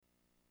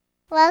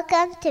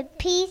Welcome to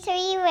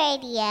P3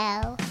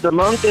 Radio. The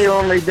monkey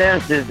only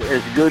dances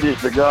as good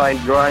as the guy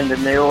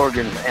grinding the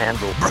organ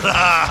handle.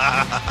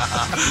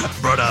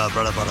 Brother.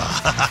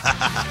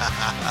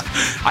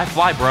 I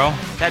fly, bro.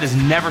 That is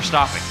never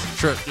stopping.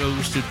 Truck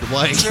goes to the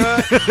blank.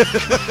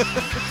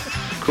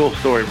 Cool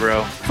story,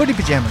 bro. Footy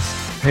pajamas.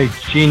 Hey,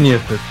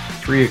 genius, it's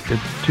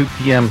 2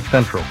 p.m.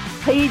 Central.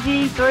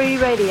 PG3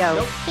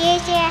 Radio.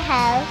 Here's your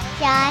host,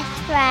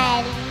 Josh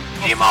Riley,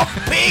 Get him off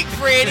pig,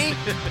 Freddy.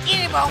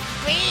 Get him on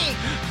me,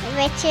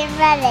 Richard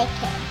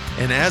Mullican.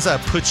 And as I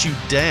put you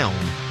down,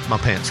 my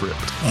pants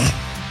ripped. It's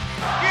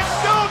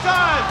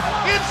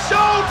showtime! It's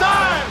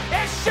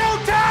showtime! It's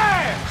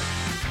showtime!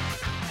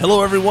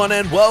 Hello, everyone,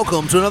 and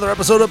welcome to another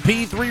episode of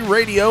P3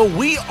 Radio.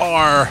 We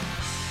are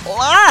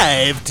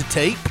live to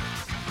tape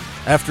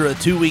after a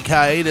 2-week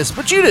hiatus,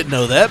 but you didn't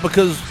know that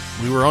because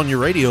we were on your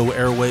radio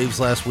airwaves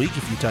last week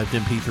if you typed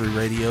in P3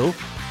 Radio,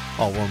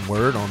 all one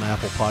word, on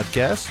Apple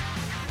Podcasts,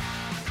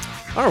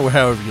 or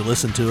however you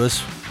listen to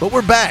us. But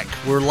we're back.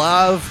 We're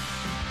live.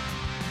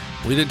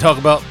 We didn't talk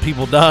about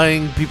people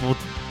dying,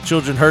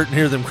 children hurt, and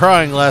hear them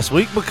crying last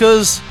week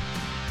because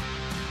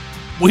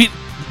we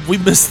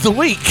missed the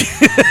week.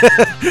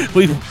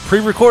 We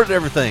pre-recorded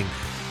everything.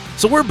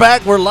 So we're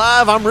back. We're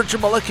live. I'm Richard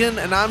Mullican,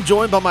 and I'm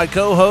joined by my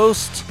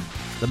co-host,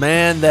 the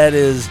man that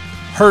has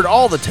heard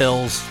all the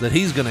tales that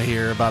he's going to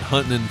hear about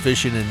hunting and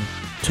fishing and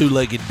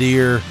two-legged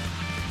deer.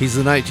 He's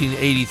the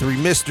 1983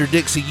 Mr.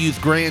 Dixie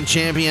Youth Grand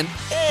Champion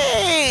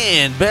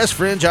and best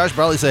friend, Josh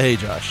Brawley. Say hey,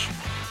 Josh.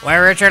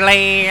 Well, Richard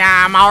Lee,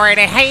 I'm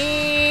already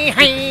hey.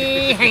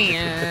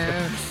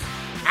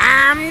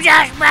 I'm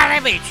Josh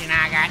Brawley, bitch, and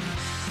I got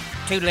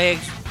 2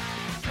 legs,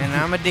 and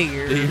I'm a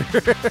deer.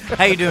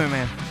 How you doing,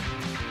 man?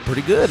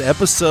 Pretty good.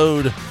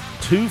 Episode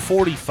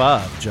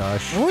 245,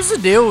 Josh. What was the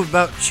deal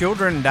about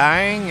children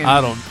dying? And I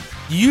don't.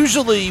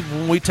 Usually,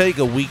 when we take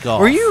a week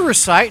off. Were you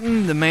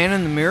reciting the Man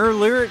in the Mirror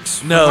lyrics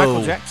from No.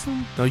 Michael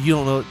Jackson? No, you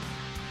don't know it.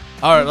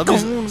 All right, let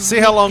me see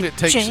how long it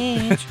takes.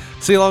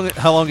 See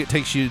how long it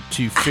takes you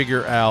to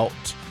figure out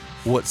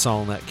what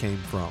song that came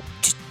from.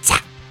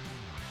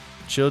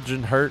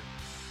 Children hurt,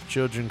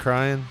 children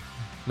crying.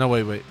 No,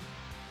 wait.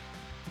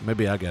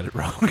 Maybe I got it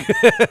wrong.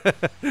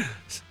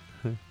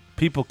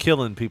 People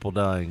killing, people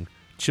dying.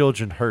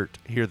 Children hurt,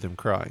 hear them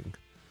crying.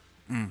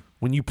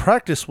 When you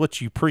practice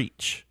what you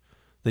preach,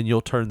 then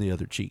you'll turn the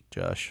other cheek,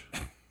 Josh.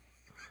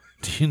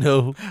 Do you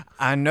know?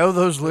 I know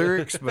those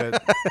lyrics,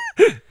 but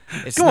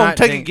it's Come on, not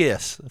take a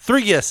guess.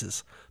 3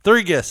 guesses.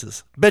 3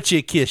 guesses. Bet you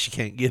a kiss you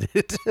can't get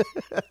it.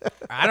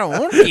 I don't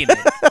want to get it.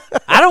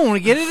 I don't want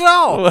to get it at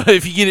all. Well,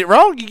 if you get it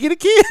wrong, you get a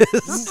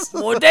kiss.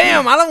 Well,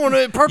 damn, I don't want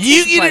to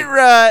participate. You get it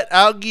right,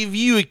 I'll give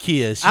you a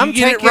kiss. You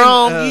get it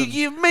wrong, you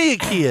give me a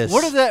kiss.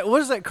 What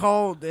is that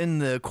called in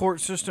the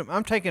court system?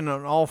 I'm taking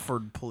an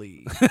offered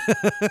plea.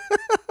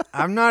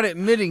 I'm not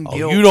admitting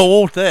guilt. You don't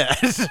want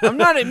that. I'm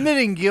not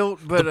admitting guilt,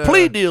 but the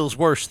plea deal's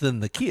worse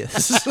than the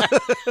kiss.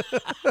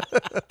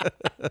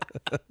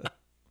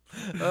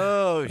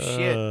 Oh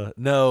shit!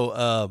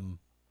 No,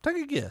 take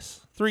a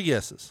guess. 3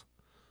 guesses.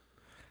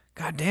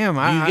 God damn!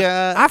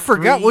 got I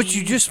forgot 3. what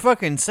you just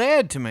fucking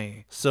said to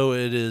me. So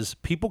it is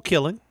people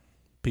killing,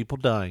 people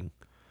dying,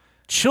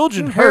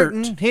 children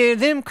Hurting, hurt. hear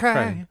them cry.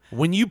 Crying.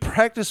 When you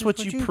practice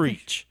what you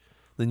preach,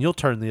 then you'll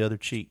turn the other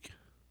cheek.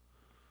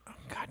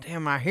 God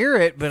damn! I hear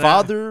it, but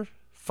Father,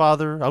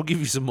 I'll give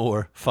you some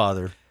more.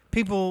 Father.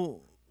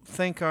 People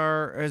think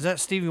is that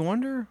Stevie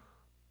Wonder?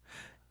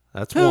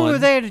 That's Who one. are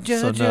they to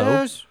judge so no.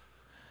 us?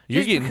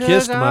 You're Just getting because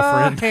kissed, my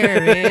our friend.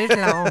 hair is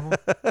long.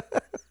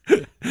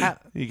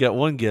 You got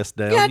one guess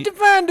down. Got to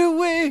find a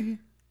way.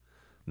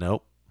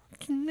 Nope.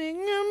 I'm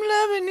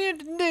loving you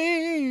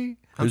today.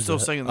 I'm Who's still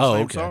that? singing the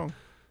same Okay. song.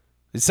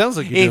 It sounds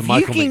like you're doing If you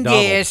Michael can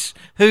McDonald. guess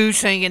who's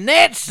singing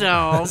that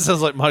song, It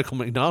sounds like Michael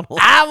McDonald.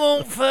 I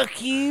won't fuck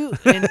you.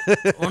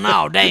 Well,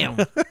 no, damn.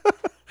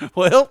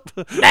 Well,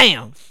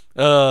 Damn.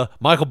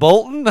 Michael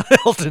Bolton,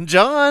 Elton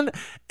John,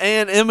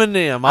 and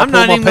Eminem. I'll I'm pull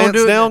not my even gonna pants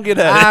do down, it. get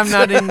at it. I'm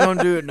not even going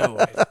to do it no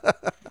way.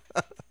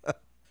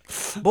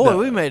 Boy,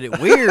 we made it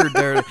weird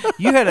there.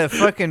 You had a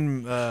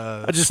fucking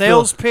just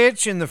sales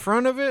pitch in the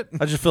front of it.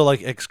 I just feel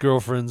like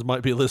ex-girlfriends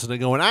might be listening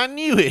going, I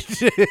knew it.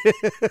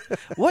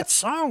 What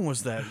song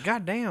was that?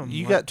 God damn.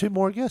 You got 2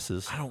 more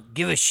guesses. I don't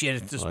give a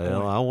shit at this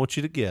Well, point. I want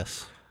you to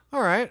guess.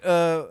 All right.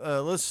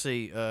 Let's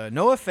see.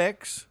 No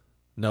effects.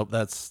 Nope,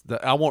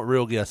 I want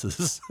real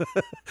guesses.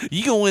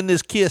 You gonna win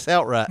this kiss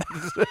outright.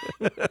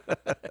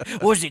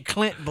 Was it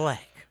Clint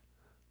Black?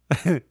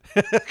 Could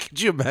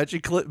you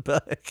imagine Clint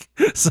Black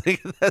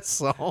singing that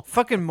song?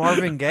 Fucking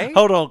Marvin Gaye?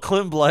 Hold on,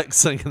 Clint Black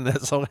singing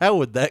that song. How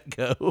would that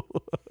go?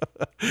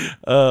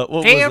 What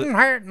was Feeling it?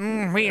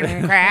 hurting,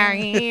 feeling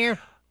crying.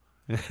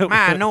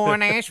 My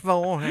annoying ass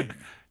voice.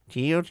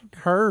 Children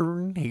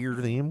hurt, hear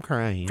them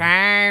crying.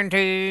 Trying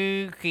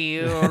to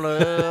kill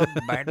a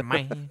bad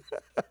man.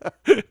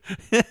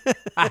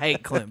 I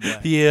hate Clint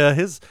Black. Yeah,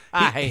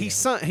 I hate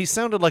him. he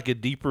sounded like a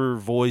deeper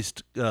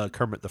voiced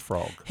Kermit the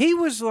Frog. He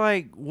was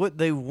like what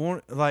they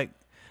want, like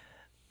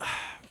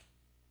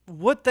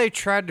what they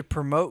tried to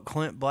promote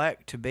Clint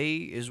Black to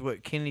be is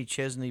what Kenny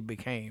Chesney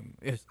became.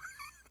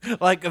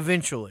 Like,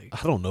 eventually.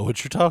 I don't know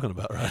what you're talking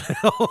about right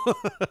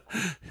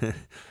now.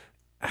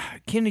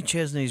 Kenny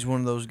Chesney's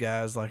one of those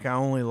guys, like, I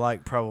only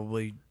like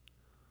probably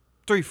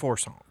 3-4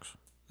 songs.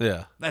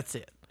 Yeah. That's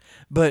it.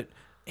 But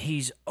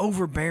he's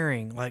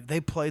overbearing. Like, they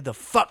played the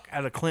fuck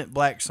out of Clint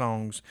Black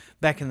songs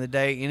back in the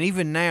day. And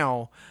even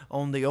now,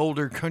 on the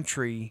older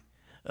country,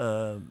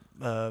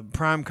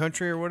 prime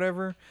country or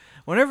whatever,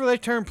 whenever they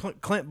turn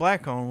Clint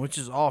Black on, which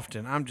is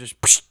often,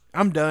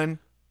 I'm done.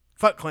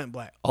 Fuck Clint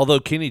Black. Although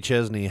Kenny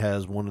Chesney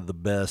has one of the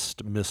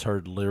best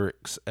misheard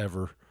lyrics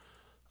ever.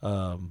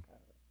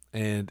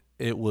 And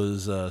it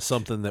was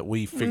something that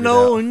we figured out.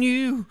 Knowing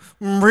you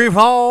breathe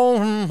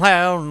on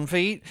 1,000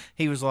 feet.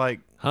 He was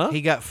like,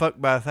 he got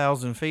fucked by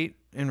 1,000 feet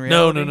in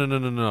reality.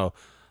 No.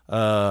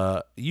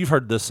 You've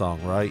heard this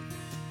song, right?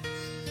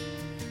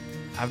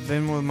 I've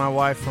been with my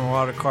wife on a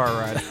lot of car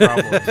rides,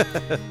 probably.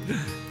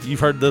 You've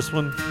heard this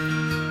one?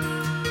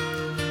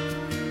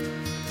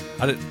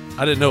 I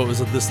didn't know it was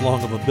this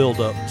long of a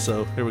build-up,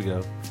 so here we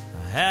go.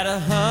 Had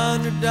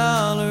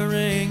 $100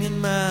 ring in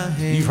my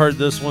hand. You've heard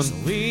this one? So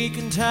weak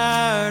and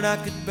tired, I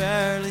could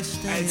barely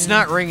stand. It's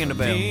not ringing a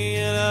bell.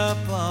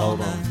 Hold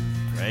on.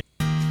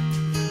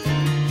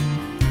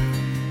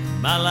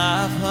 My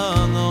life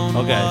hung on.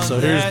 Okay, so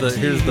here's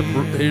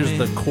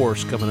the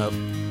chorus coming up.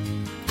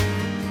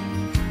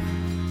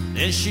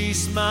 Then she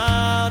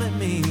smiled at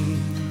me,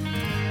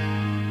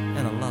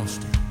 and I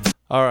lost it.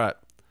 All right.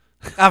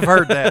 I've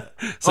heard that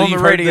So on the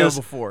you've heard radio this?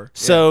 before.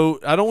 So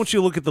I don't want you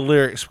to look at the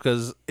lyrics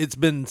because it's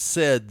been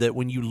said that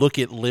when you look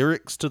at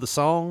lyrics to the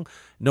song,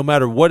 no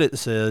matter what it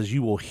says,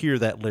 you will hear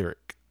that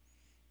lyric.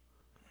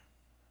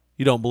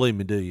 You don't believe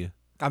me, do you?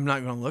 I'm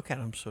not going to look at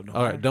them, so don't.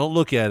 All right, don't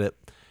look at it.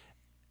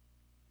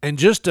 And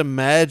just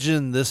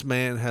imagine this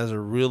man has a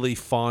really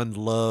fond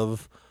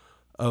love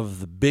of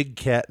the big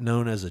cat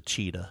known as a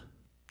cheetah.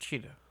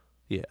 Cheetah.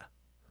 Yeah.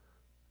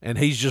 And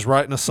he's just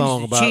writing a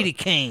song about Cheetah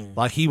King.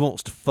 like he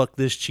wants to fuck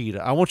this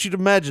cheetah. I want you to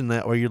imagine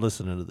that while you're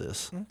listening to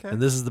this. Okay. And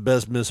this is the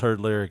best misheard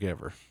lyric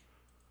ever.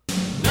 No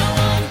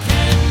one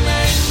can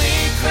make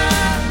me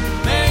cry,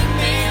 make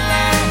me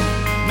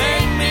laugh,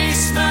 make me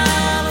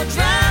smile, or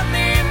drive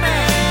me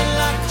mad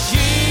like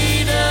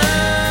cheetah.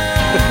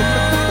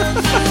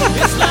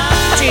 It's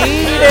like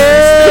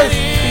Cheetah.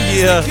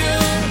 Yeah.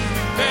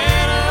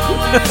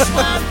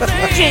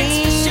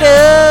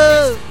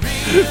 Cheetah.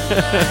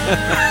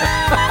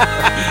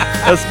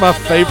 That's my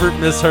favorite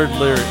misheard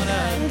lyric.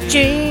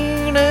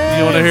 Cheetah.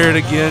 You want to hear it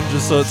again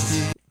just so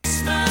it's...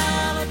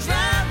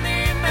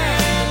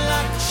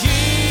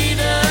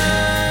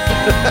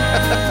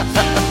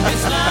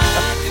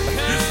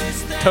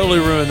 Totally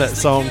ruined that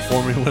song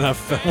for me when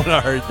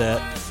I heard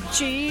that.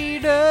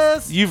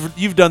 Cheetahs.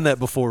 You've done that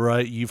before,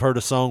 right? You've heard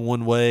a song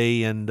one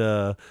way and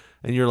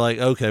you're like,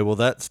 okay, well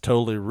that's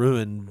totally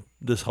ruined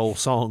this whole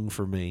song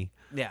for me.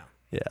 Yeah.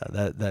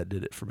 Yeah, that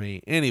did it for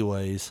me.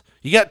 Anyways,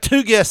 you got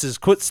 2 guesses.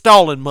 Quit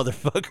stalling,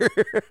 motherfucker.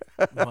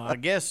 Well, I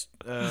guess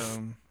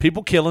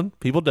People killing,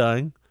 people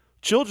dying,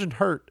 children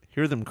hurt,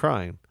 hear them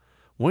crying.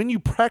 When you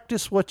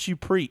practice what you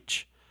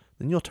preach,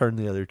 then you'll turn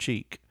the other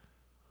cheek.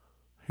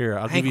 Here,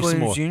 I'll Hank give you some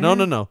more. Williams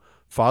Jr.? No.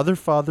 Father,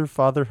 Father,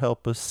 Father,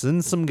 help us.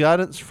 Send some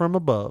guidance from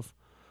above.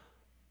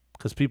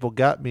 Because people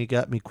got me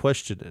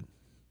questioning.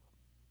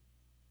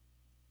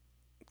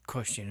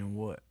 questioning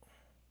what?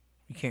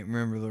 You can't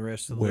remember the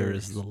rest of the Where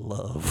lyrics. is the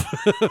love?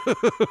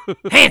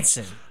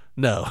 Hanson.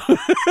 No.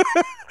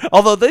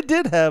 Although they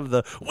did have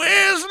the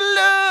Where's the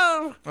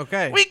love?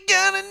 Okay. We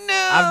gotta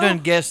know. I've done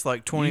guessed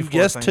like 24 You've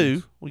guessed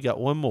things. 2. We got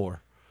one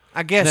more.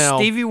 I guess Now-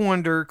 Stevie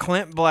Wonder,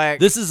 Clint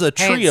Black. This is a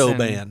trio Hanson.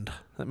 band.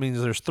 That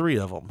means there's 3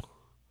 of them.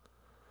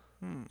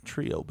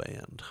 Trio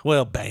band.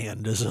 Well,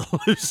 band is a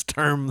loose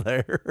term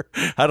there.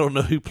 I don't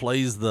know who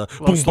plays the...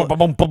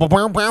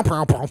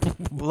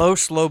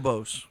 Los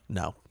Lobos.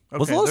 No. Okay,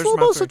 Was Los there's my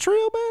Lobos a 3.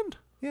 trio band?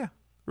 Yeah.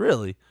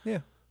 Really? Yeah.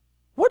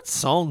 What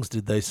songs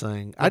did they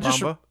sing? La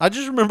Bamba. I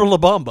just remember La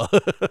Bamba.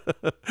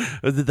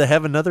 Did they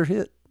have another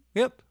hit?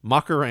 Yep.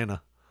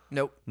 Macarena.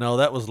 Nope. No,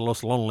 that was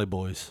Los Lonely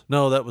Boys.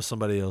 No, that was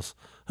somebody else.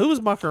 Who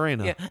was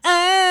Macarena? Yeah.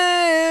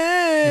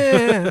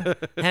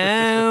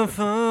 How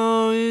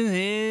far is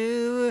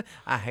it?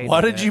 I hate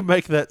Why that. did you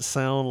make that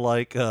sound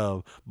like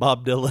Bob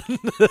Dylan?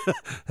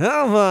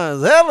 How far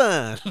is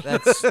heaven?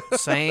 That's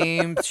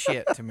same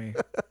shit to me.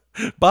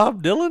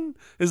 Bob Dylan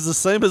is the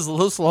same as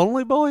Los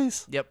Lonely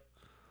Boys? Yep.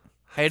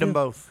 Hate them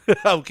both.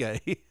 Okay.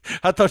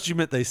 I thought you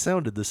meant they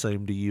sounded the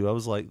same to you. I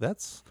was like,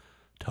 that's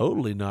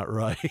totally not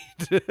right.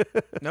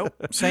 Nope.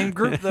 Same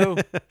group though.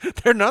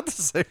 They're not the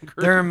same group.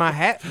 They're in my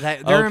hat.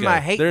 They're in my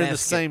hate They're in basket. the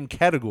same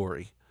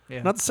category.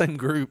 Yeah. Not the same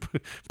group.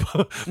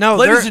 No,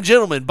 ladies they're- and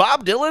gentlemen,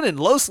 Bob Dylan and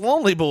Los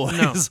Lonely Boys.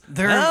 No,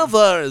 they're- How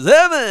far is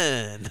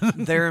heaven?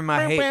 They're in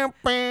my hate.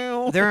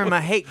 They're in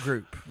my hate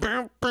group.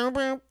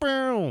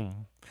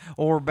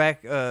 Or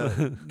back,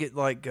 get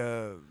like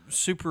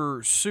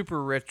super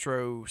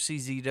retro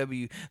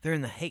CZW. They're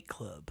in the hate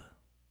club.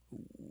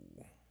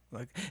 Ooh.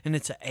 Like, and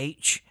it's a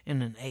H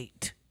and an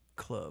 8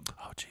 club.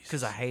 Oh, Jesus.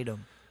 Because I hate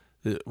them.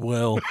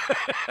 Well,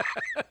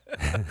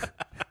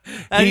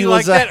 How do he you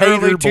was like a that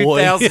early hater boy.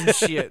 2000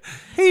 shit?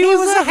 he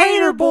was a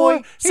hater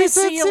boy. He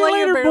said, See you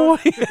later, boy.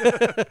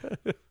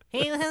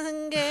 He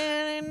wasn't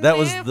good. That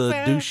was the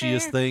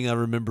douchiest thing I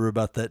remember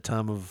about that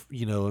time of,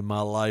 in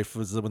my life,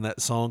 was when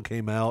that song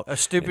came out. A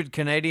stupid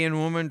Canadian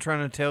woman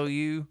trying to tell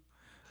you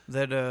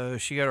that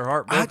she got her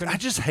heart broken. I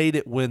just hate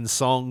it when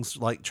songs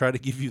like try to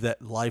give you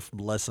that life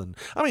lesson.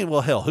 I mean,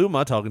 well, hell, who am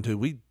I talking to?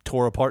 We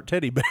tore apart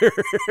Teddy Bear.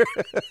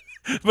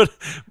 But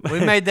we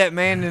made that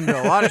man into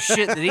a lot of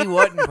shit that he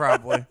wasn't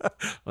probably.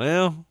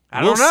 Well,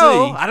 I we'll don't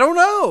know. see. I don't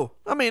know.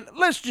 I mean,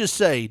 let's just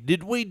say,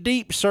 did we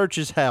deep search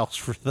his house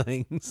for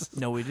things?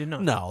 No, we did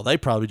not. No, they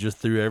probably just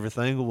threw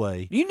everything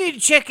away. You need to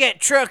check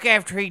that truck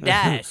after he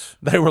dies.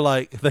 They were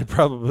like, they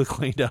probably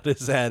cleaned out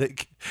his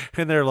attic,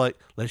 and they're like,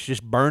 let's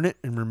just burn it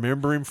and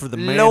remember him for the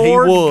man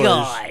Lord he was.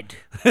 God.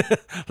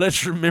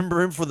 Let's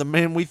remember him for the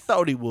man we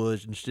thought he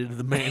was instead of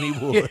the man he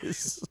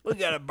was. We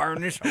gotta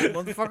burn this whole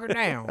motherfucker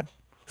down.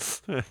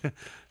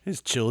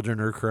 His children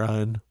are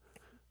crying.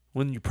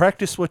 When you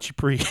practice what you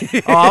preach.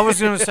 Oh, I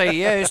was gonna say,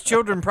 yeah, his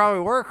children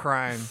probably were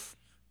crying,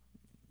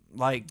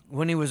 like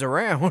when he was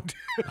around.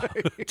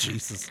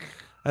 Jesus,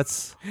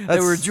 that's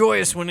They were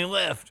joyous when he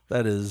left.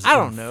 That is, I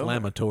don't know.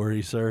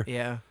 Inflammatory, sir.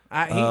 Yeah,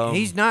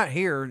 he's not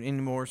here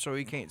anymore, so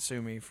he can't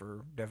sue me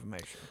for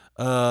defamation.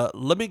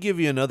 Let me give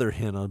you another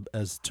hint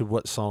as to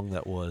what song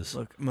that was.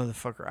 Look,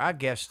 motherfucker, I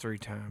guessed 3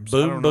 times.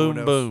 Boom,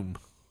 boom, boom,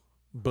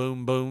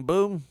 boom, boom,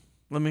 boom.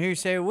 Let me hear you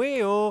say,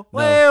 "Will,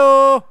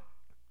 Will."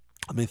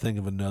 Let me think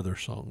of another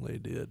song they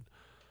did.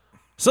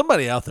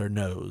 Somebody out there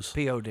knows.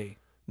 POD.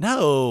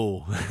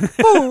 No.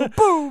 Boom,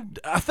 boom.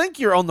 I think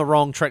you're on the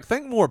wrong track.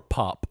 Think more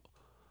pop.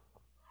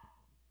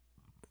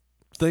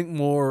 Think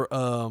more.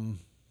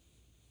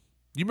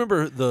 You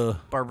remember the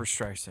Barbra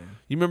Streisand?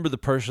 You remember the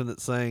person that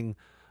sang,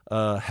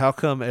 "How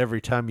come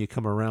every time you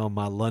come around,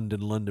 my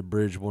London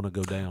Bridge want to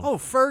go down?" Oh,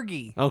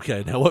 Fergie.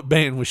 Okay, now what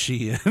band was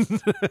she in?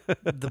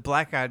 The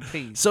Black Eyed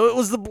Peas. So it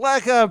was the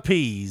Black Eyed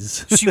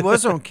Peas. She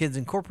was on Kids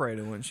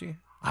Incorporated, wasn't she?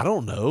 I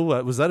don't know.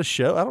 Was that a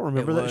show? I don't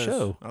remember that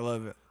show. I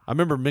love it. I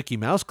remember Mickey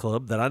Mouse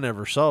Club that I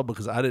never saw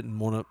because I didn't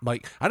want to,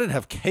 I didn't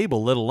have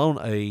cable, let alone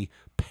a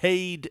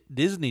paid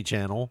Disney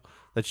Channel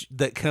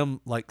that come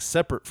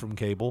separate from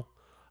cable.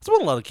 That's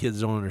what a lot of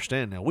kids don't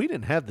understand now. We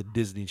didn't have the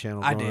Disney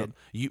Channel. I growing did. Up.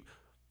 You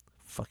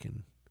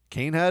fucking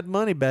Kane had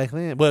money back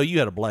then. Well, you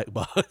had a black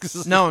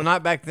box. No,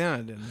 not back then.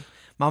 I didn't.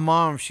 My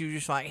mom, she was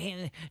just like,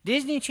 hey,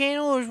 Disney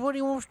Channel is what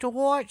he wants to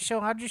watch, so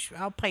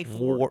I'll pay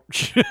for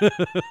Watch.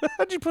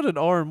 How'd you put an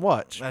R in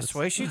watch? it. That's the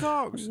way she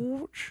talks.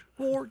 Watch.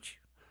 Watch.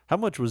 How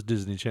much was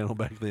Disney Channel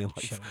back then?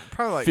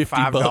 Probably like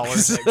 $50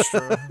 $5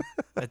 extra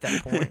at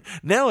that point.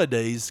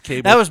 Nowadays,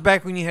 cable. That was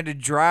back when you had to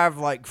drive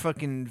like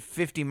fucking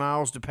 50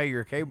 miles to pay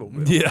your cable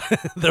bill. Yeah,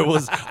 there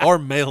was, or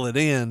mail it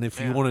in if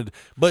you wanted.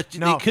 But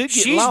No, it could get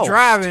she's lost.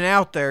 driving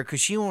out there because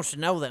she wants to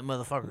know that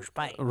motherfucker's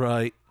paid.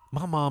 Right.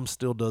 My mom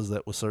still does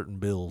that with certain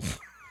bills.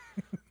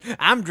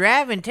 I'm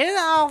driving to the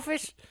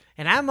office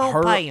and I'm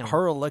gonna pay him.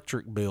 Her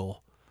electric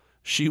bill,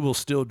 she will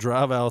still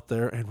drive out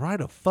there and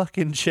write a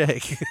fucking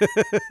check.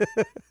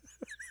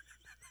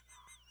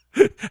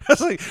 I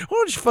was like, why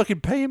don't you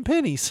fucking pay in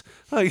pennies?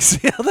 Like,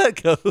 see how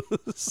that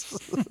goes.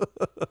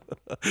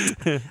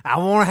 I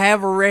want to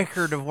have a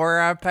record of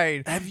where I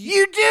paid.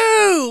 You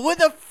do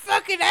with a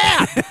fucking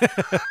app.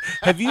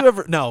 Have you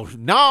ever? No,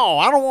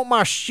 I don't want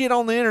my shit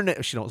on the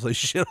internet. She don't say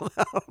shit on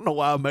that. I don't know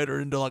why I made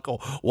her into like a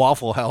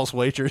Waffle House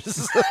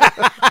waitress.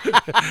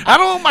 I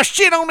don't want my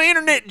shit on the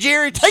internet,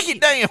 Jerry. Take it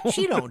down.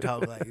 She don't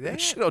talk like that.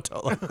 She don't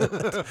talk like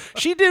that.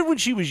 She did when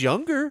she was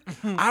younger.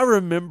 I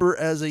remember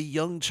as a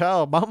young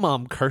child, my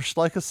mom cursed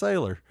like a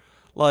sailor.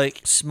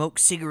 Like, smoke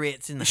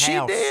cigarettes in the she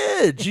house.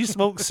 did. She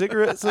smoked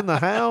cigarettes in the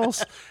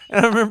house.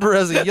 And I remember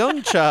as a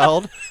young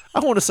child, I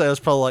want to say I was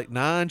probably like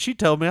 9. She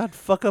told me I'd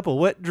fuck up a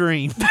wet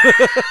dream.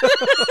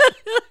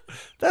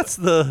 That's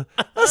the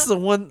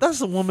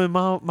woman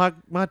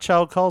my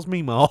child calls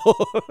me Ma.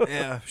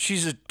 Yeah,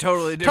 she's a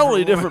totally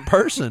different different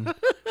person.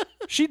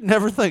 She'd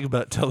never think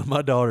about telling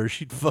my daughter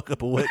she'd fuck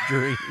up a wet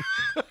dream.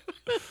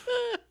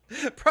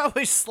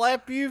 Probably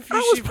slap you if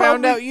she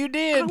found out you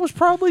did. I was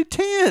probably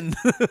 10.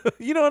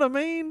 You know what I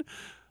mean?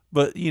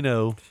 But,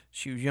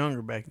 she was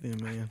younger back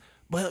then, man.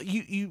 Well,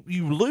 you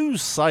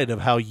lose sight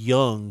of how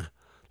young,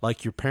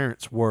 like, your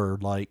parents were.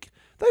 Like,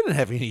 they didn't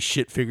have any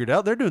shit figured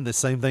out. They're doing the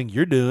same thing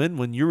you're doing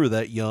when you were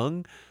that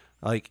young.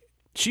 Like,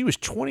 she was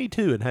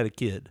 22 and had a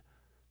kid.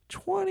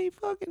 20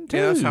 fucking 2.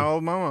 Yeah, that's how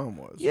old my mom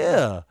was.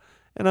 Yeah.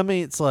 And I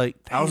mean, it's like,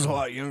 I was a damn.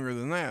 lot younger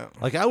than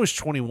that. Like, I was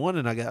 21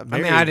 and I got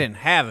married. I mean, I didn't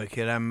have a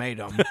kid. I made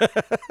them.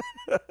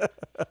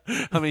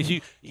 I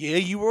mean,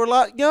 you were a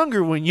lot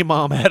younger when your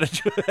mom had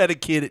a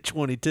kid at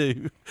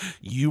 22.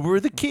 You were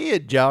the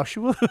kid,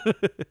 Joshua.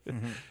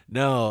 Mm-hmm.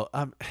 No,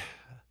 I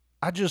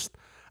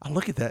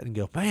look at that and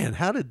go, man,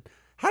 how did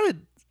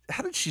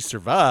she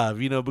survive?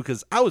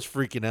 Because I was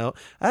freaking out.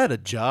 I had a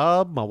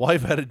job. My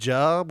wife had a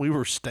job. We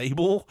were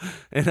stable.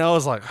 And I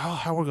was like, oh,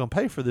 how are we going to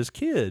pay for this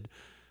kid?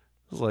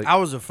 was like, I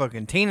was a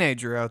fucking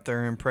teenager out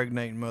there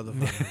impregnating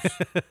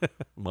motherfuckers.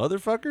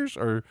 motherfuckers?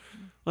 Or,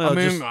 well, I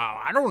mean, just,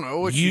 I don't know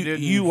what you did.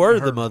 You were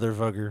the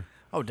motherfucker.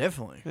 Oh,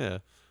 definitely. Yeah.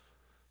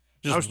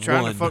 I was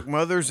trying one. to fuck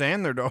mothers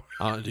and their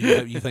daughters.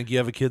 You think you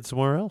have a kid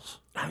somewhere else?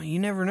 I mean, you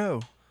never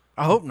know.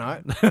 I hope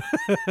not.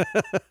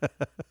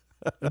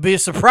 It'll be a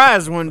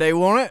surprise one day,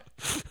 won't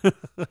it?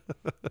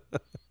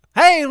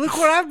 Hey, look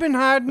what I've been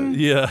hiding.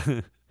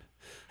 Yeah.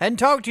 Hadn't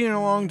talked to you in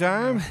a long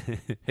time.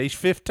 He's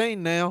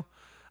 15 now.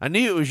 I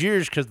knew it was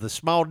yours because the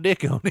small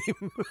dick on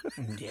him.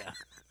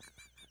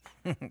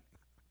 Yeah.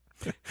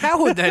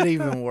 How would that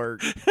even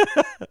work?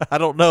 I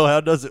don't know. How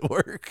does it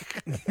work?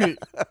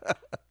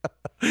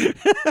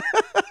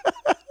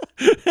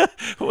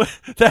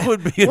 That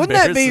would be Wouldn't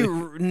that be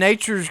embarrassing.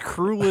 nature's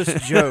cruelest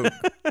joke?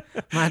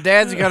 My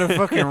dad's got a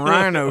fucking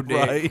rhino dick.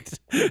 Right.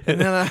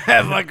 And then I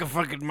have like a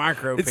fucking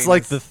micro It's penis.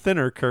 like the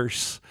thinner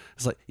curse.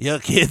 It's like, your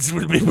kids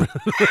will be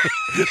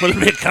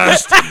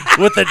cursed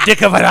with the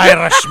dick of an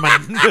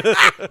Irishman.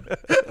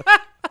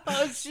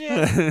 Oh,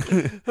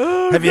 shit.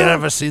 Have you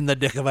ever seen the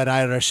dick of an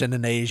Irish and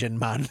an Asian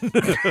man?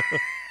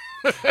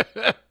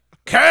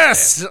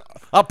 Curse!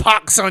 A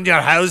pox on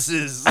your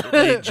houses,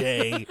 Ray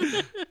J.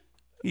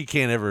 You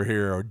can't ever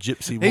hear a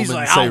gypsy woman He's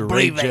like, say I don't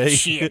Ray believe that J.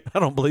 shit. I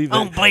don't believe it. I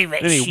don't believe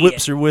that And he shit.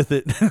 whips her with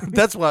it.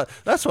 That's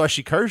why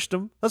she cursed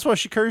him. That's why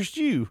she cursed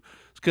you.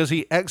 It's because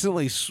he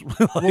accidentally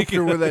Whooped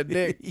her with that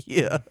dick.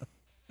 Yeah.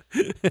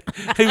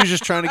 He was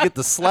just trying to get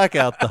the slack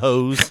out the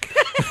hose.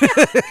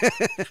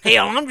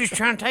 Hell, I'm just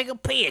trying to take a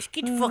piss.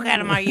 Get the fuck out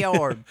of my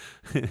yard.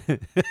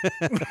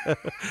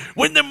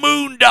 When the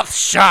moon doth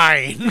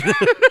shine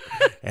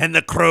and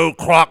the crow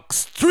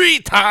croaks 3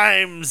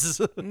 times.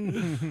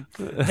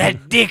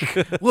 That dick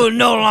will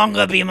no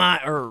longer be my...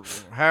 Or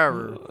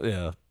however.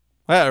 Yeah.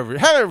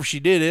 However she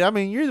did it. I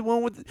mean, you're the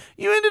one with...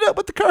 You ended up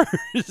with the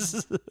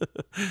curse.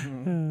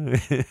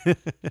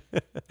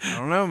 I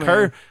don't know,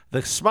 man.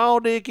 The small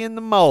dick in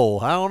the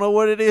mole. I don't know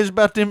what it is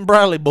about them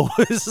Briley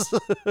boys.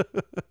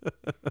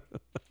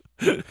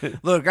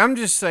 Look, I'm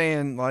just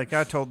saying, like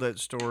I told that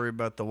story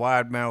about the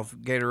wide mouth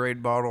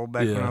Gatorade bottle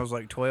back when Yeah. I was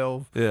like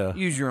 12. Yeah.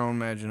 Use your own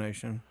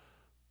imagination.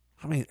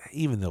 I mean,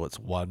 even though it's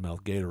a wide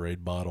mouth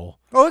Gatorade bottle.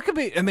 Oh, it could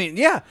be. I mean,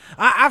 yeah.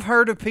 I've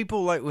heard of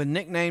people like with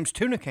nicknames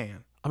Tuna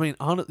Can. I mean,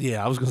 I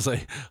was gonna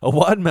say a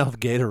wide mouth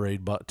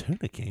Gatorade bottle.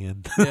 Tuna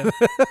Can. Yeah.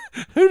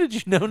 Who did you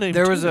know named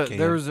There was Tuna a Can?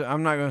 there was a,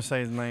 I'm not going to say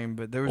his name,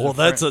 but there was Well,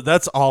 a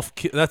that's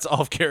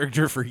off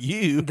character for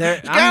you. There-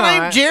 There's a I'm guy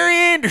not- named Jerry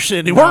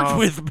Anderson. He No. worked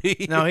with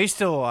me. No, he's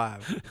still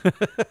alive.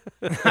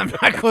 I'm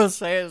not going to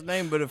say his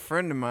name, but a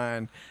friend of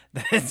mine.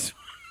 That's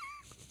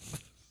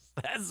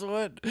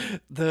what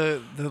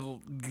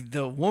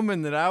the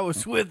woman that I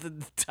was with at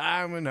the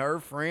time and her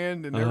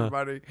friend and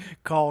everybody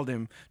called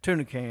him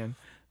Tuna Can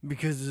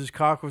because his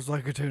cock was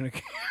like a tuna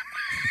can.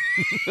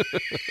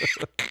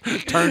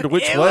 Turned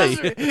which way?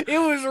 It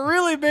was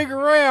really big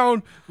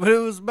around, but it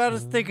was about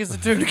as thick as a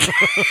tuna can.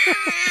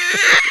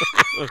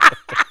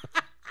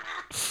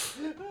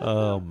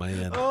 Oh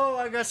man. Oh,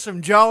 I got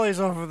some jollies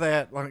off of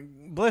that. Like,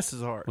 bless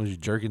his heart. Was you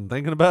jerking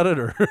thinking about it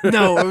or?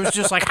 No, it was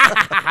just like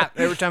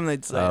every time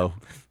they'd say Oh.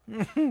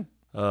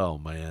 Oh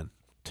man.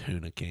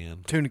 Tuna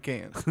Can. tuna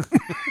can.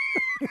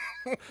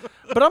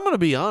 But I'm going to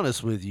be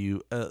honest with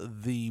you.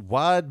 The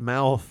wide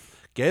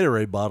mouth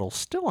Gatorade bottles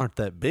still aren't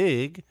that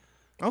big.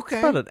 Okay.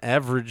 It's about an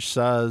average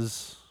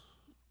size.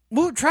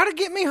 Well, try to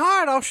get me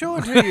hot. I'll show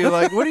it to you.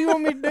 Like, what do you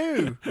want me to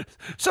do?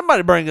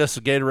 Somebody bring us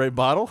a Gatorade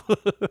bottle.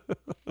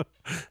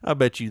 I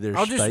bet you there's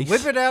I'll just space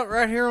whip it out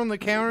right here on the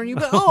counter, and you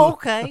go, "Oh,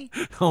 okay."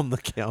 on the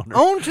counter.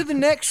 On to the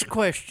next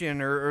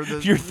question, or the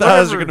Your thighs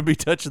whatever. are going to be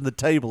touching the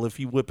table if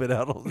you whip it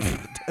out on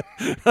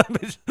the I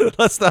mean,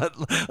 let's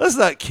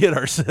not kid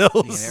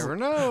ourselves. You never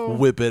know.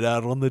 Whip it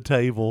out on the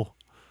table.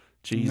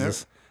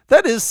 Jesus.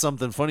 That is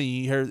something funny.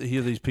 You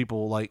hear these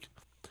people like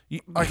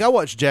I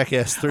watched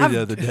Jackass 3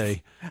 the other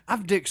day.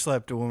 I've dick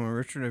slapped a woman,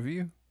 Richard. Have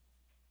you?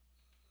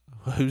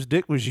 Whose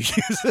dick was you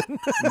using?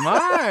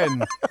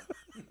 Mine.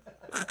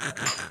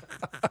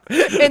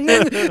 And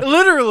then,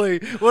 literally,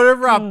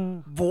 whenever I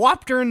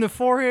whopped her in the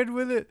forehead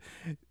with it,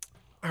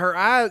 her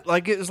eye,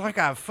 like it was like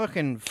I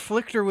fucking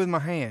flicked her with my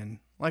hand,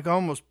 like I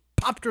almost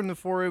popped her in the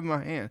forehead with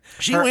my hand.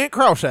 She went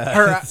cross-eyed.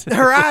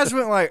 Her eyes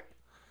went like,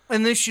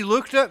 and then she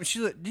looked up and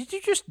she's like, "Did you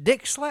just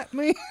dick slap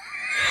me?"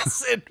 I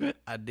said,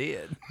 "I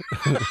did."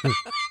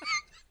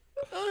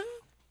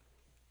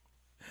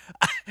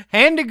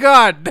 Hand to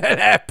God, that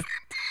happened.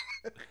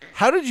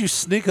 How did you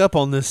sneak up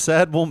on this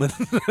sad woman?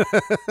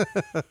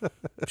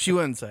 She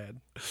wasn't sad.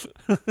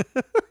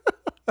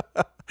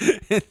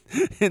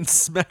 and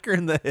smack her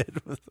in the head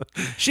with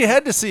She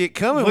had to see it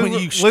coming when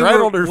you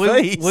straddled her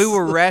face. We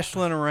were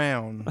wrestling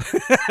around.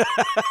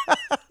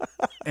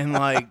 And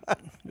like,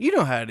 you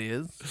know how it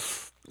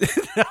is.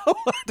 No,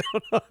 I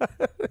don't know how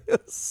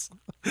it is.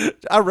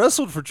 I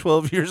wrestled for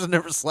 12 years and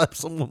never slapped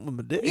someone with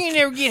my dick. You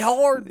never get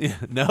hard. Yeah,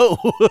 no.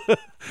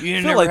 You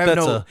feel never like have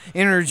that's no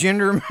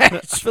intergender I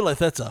match. feel like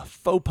that's a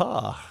faux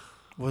pas.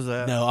 Was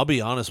that? No, I'll be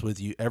honest with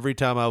you. Every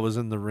time I was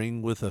in the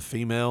ring with a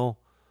female,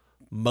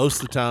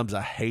 most of the times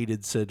I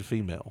hated said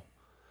female.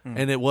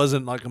 and it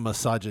wasn't like a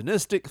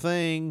misogynistic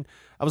thing.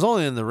 I was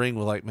only in the ring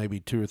with like maybe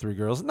 2 or 3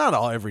 girls. Not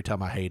all every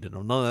time I hated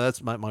them. No,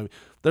 that's my.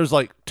 There's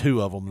like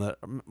 2 of them that.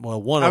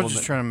 Well, one I of was them.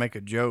 just trying to make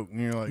a joke,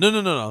 and you're like,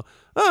 No.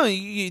 Oh,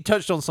 you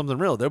touched on something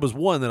real. There was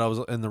one that I was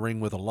in the ring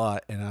with a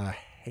lot, and I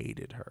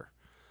hated her.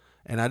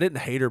 And I didn't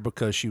hate her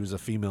because she was a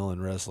female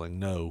in wrestling.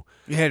 No.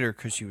 you had her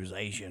because she was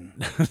Asian.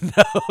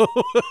 No.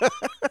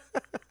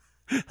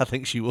 I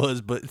think she was,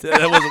 but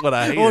that wasn't what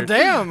I hated. Well,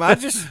 damn, I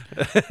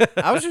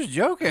was just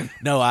joking.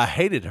 No, I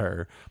hated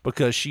her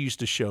because she used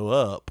to show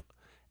up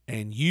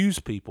and use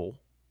people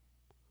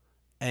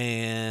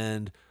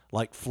and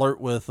like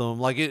flirt with them.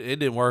 Like it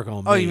didn't work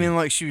on me. Oh, you mean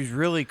like she was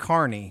really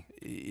carny?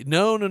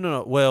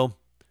 No. Well,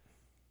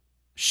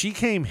 she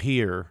came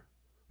here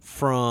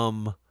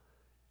from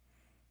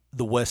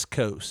the West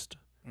Coast,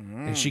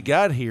 and she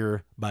got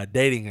here by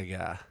dating a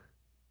guy.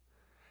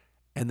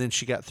 And then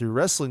she got through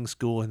wrestling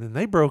school, and then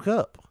they broke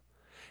up.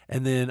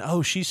 And then,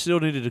 she still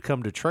needed to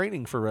come to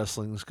training for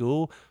wrestling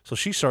school, so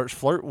she starts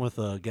flirting with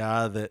a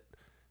guy that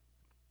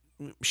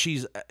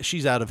she's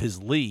out of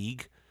his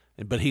league,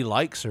 but he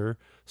likes her.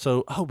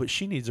 So, but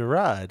she needs a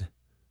ride.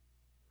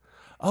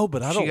 Oh,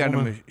 but I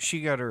don't.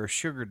 She got her a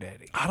sugar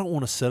daddy. I don't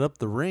want to set up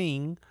the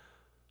ring,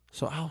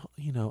 so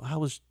I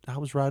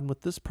was riding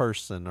with this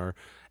person,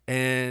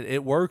 and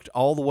it worked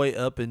all the way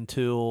up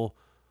until.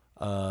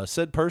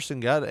 Said person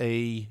got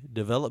a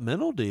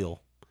developmental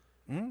deal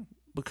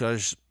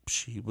because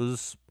she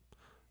was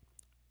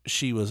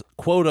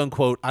quote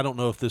unquote. I don't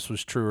know if this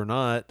was true or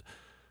not,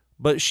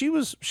 but she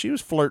was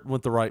flirting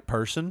with the right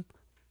person.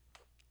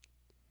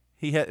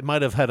 He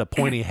might have had a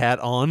pointy hat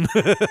on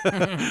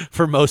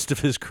for most of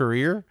his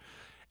career,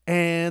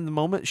 and the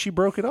moment she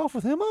broke it off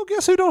with him,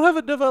 guess who don't have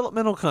a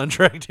developmental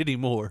contract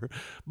anymore?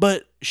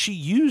 But she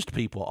used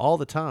people all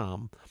the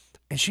time,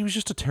 and she was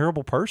just a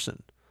terrible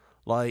person.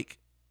 Like.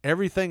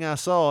 Everything I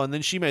saw, and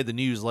then she made the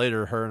news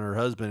later. Her and her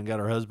husband got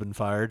her husband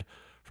fired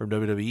from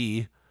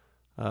WWE.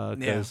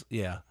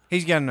 Yeah,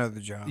 he's got another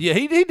job. Yeah,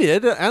 he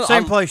did.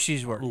 Same place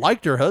she's working.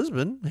 Liked her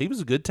husband. He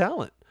was a good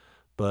talent,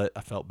 but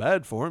I felt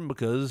bad for him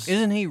because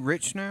isn't he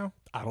rich now?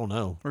 I don't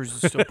know, or is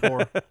he still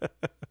poor?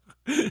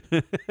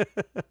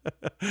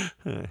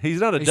 He's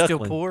not a He's duckling. still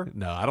poor?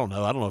 No, I don't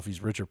know. I don't know if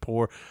he's rich or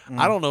poor.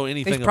 I don't know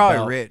anything. He's probably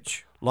about,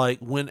 rich. Like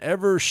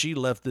whenever she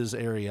left this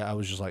area, I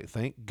was just like,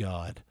 thank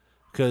God,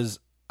 because.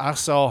 I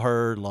saw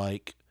her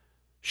like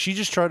she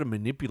just tried to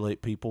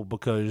manipulate people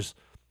because,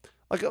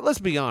 like, let's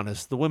be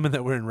honest, the women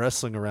that were in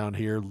wrestling around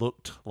here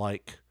looked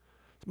like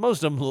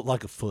most of them looked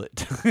like a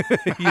foot.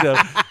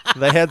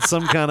 They had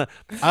some kind of.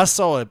 I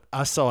saw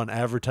an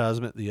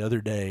advertisement the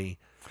other day.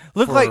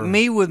 Looked like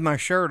me with my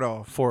shirt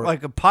off,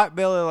 like a pot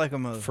belly, like a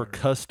mother. For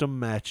custom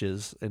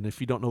matches, and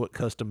if you don't know what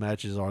custom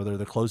matches are, they're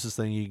the closest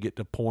thing you get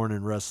to porn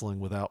and wrestling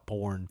without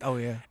porn. Oh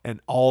yeah, and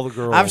all the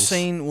girls. I've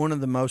seen one of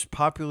the most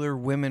popular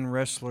women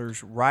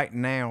wrestlers right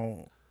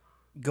now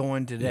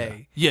going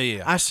today.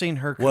 Yeah. I seen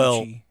her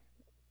coochie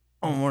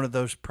on one of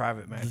those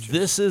private matches.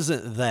 This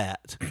isn't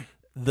that.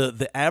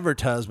 The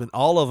advertisement,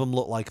 all of them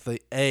look like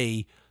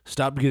they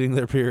stopped getting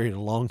their period a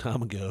long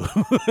time ago,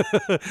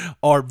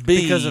 or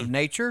B because of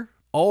nature.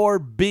 Or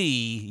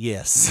B,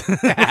 yes,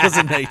 because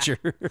of nature.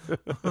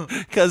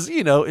 Because,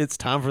 it's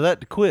time for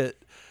that to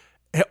quit.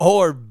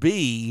 Or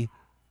B,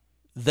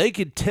 they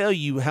could tell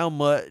you how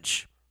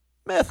much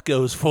meth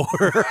goes for.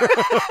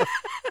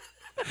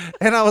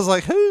 And I was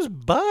like, who's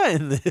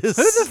buying this?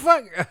 Who the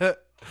fuck?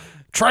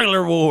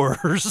 Trailer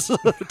Wars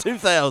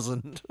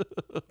 2000.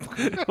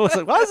 I was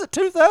like, why is it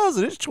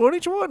 2000? It's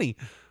 2020.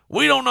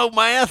 We don't know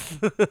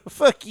math.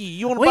 Fuck you.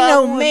 You want to buy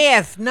know one?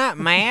 meth, not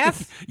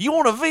math. You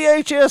want a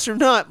VHS or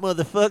not,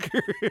 motherfucker?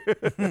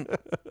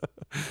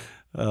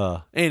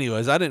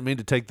 Anyways, I didn't mean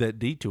to take that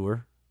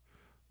detour,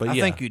 but I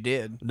yeah. think you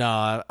did.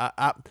 No,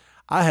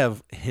 I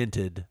have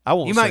hinted. I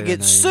won't. You say might her get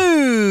name.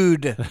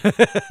 sued.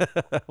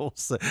 I won't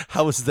say.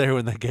 I was there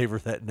when they gave her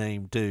that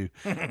name too,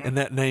 and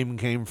that name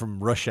came from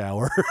Rush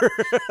Hour,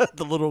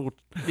 the little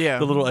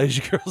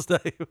Asian girl's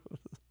name.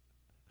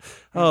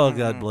 Oh,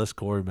 God bless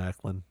Corey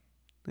Macklin.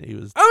 He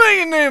was. I think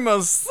your name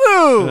is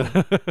Sue.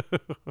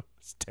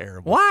 It's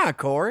terrible. Why,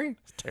 Corey?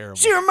 It's terrible.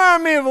 She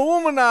reminded me of a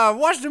woman I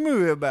watched a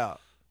movie about.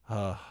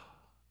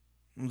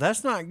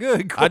 That's not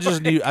good, Corey.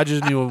 I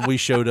just knew when we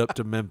showed up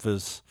to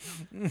Memphis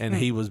and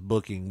he was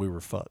booking, we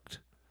were fucked.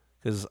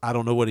 Because I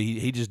don't know what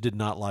he just did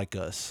not like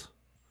us.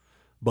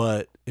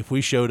 But if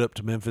we showed up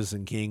to Memphis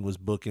and King was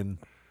booking,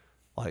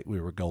 like,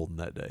 we were golden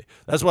that day.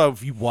 That's why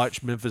if you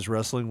watch Memphis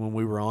Wrestling when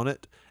we were on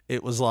it,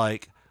 it was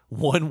like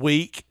 1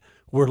 week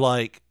we're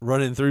like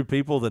running through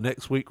people, the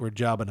next week we're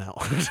jobbing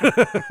out.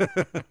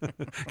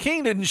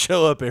 King didn't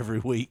show up every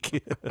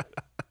week.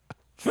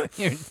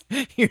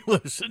 You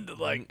listen to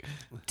like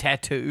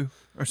Tattoo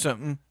or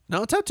something.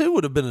 No, Tattoo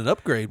would have been an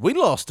upgrade. We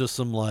lost to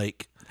some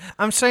like.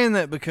 I'm saying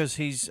that because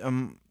he's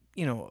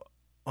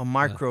a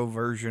micro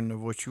version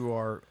of what you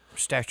are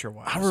stature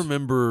wise. I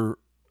remember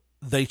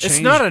they changed. It's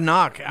not a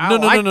knock.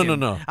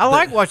 No. I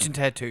like watching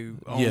Tattoo.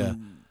 Yeah.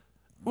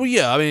 Well,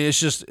 yeah. I mean, it's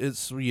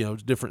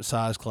different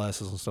size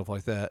classes and stuff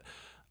like that.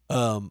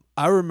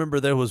 I remember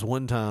there was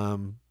one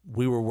time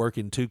we were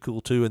working Too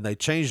Cool 2, and they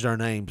changed our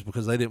names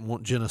because they didn't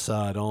want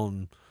genocide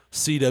on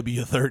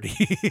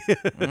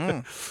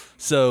CW30.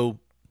 So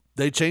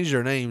they changed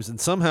our names,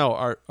 and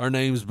somehow our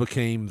names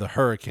became the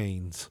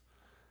Hurricanes.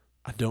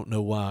 I don't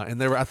know why. And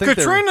they were, I think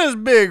Katrina's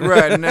big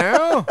right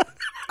now.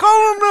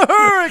 Call them the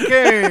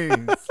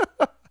Hurricanes.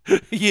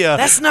 Yeah.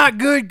 That's not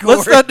good, Corey.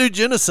 Let's not do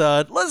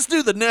genocide. Let's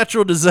do the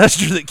natural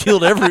disaster that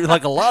killed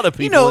a lot of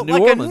people in New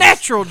Orleans. A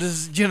natural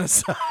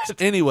genocide.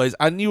 Anyways,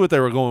 I knew what they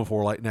were going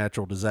for, like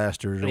natural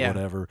disasters or Yeah.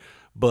 whatever.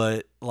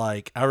 But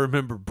like, I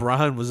remember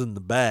Brian was in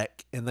the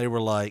back, and they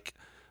were like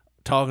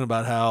talking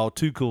about how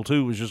Too Cool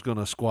 2 was just going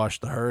to squash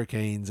the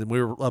Hurricanes, and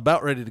we were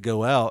about ready to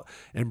go out,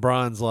 and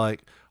Brian's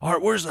like, "All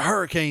right, where's the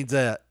Hurricanes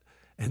at?"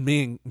 And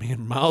me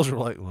and Miles were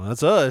like, "Well,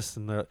 that's us."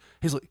 And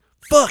he's like,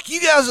 "Fuck,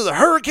 you guys are the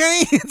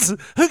Hurricanes?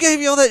 Who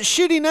gave you all that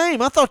shitty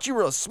name? I thought you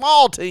were a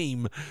small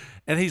team."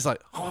 And he's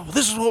like, "Oh, well,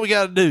 this is what we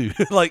got to do."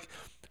 Like,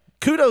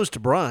 kudos to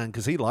Brian,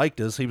 because he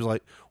liked us. He was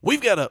like,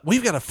 we've got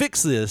to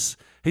fix this.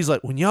 He's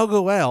like, when y'all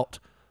go out,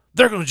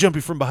 they're going to jump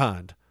you from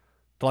behind,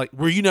 like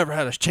where you never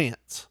had a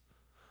chance.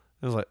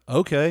 I was like,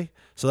 okay.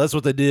 So that's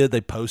what they did.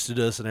 They posted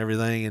us and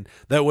everything, and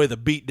that way the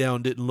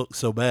beatdown didn't look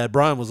so bad.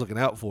 Brian was looking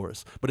out for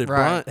us. But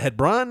if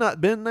Brian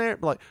not been there,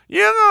 like,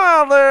 you go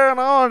out there and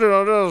I want you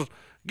to just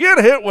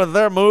get hit with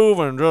their move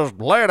and just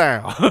lay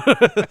down.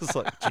 It's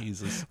like,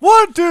 Jesus.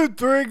 1, 2,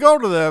 3, go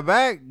to the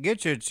back,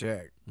 get your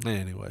check.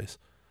 Anyways,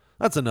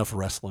 that's enough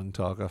wrestling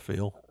talk, I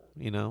feel.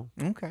 You know?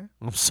 Okay.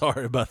 I'm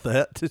sorry about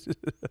that.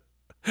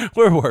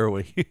 Where were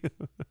we?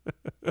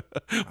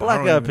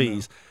 Black Eyed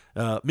Peas.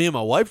 Me and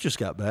my wife just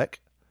got back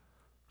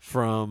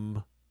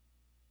from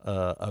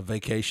a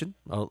vacation.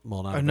 Well,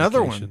 not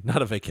another a vacation. one.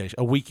 Not a vacation.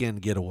 A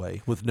weekend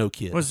getaway with no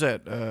kids. What's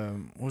that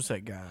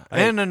guy?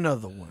 And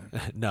another one.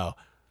 No.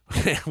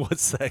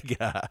 What's that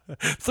guy?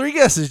 3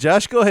 guesses,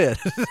 Josh. Go ahead.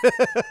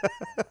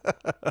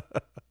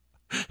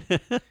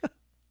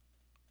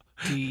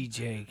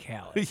 DJ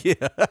Khaled.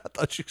 Yeah, I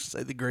thought you could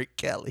say the Great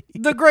Khali.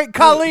 The Great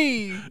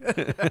Khali.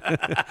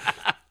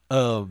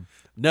 No,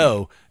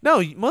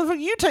 motherfucker,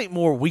 you take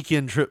more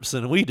weekend trips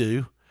than we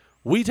do.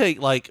 We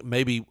take like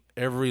maybe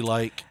every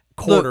like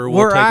quarter. Look,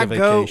 we'll take a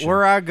vacation.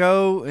 Where I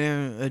go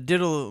and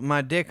diddle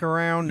my dick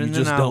around, and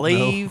then I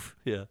leave.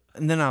 Yeah,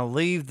 and then I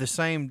leave the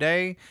same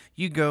day.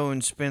 You go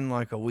and spend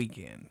like a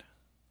weekend.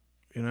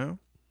 You know.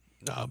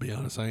 I'll be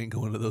honest, I ain't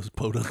going to those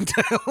podunk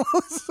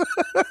towns.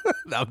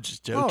 No, I'm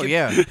just joking. Oh,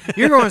 yeah.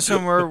 You're going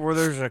somewhere where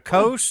there's a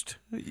coast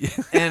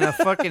and a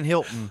fucking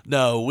Hilton.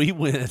 No, we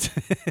went.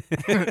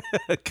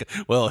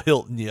 Well,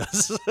 Hilton,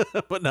 yes,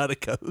 but not a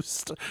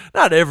coast.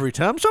 Not every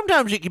time.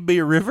 Sometimes it can be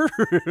a river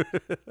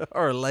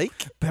or a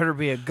lake. Better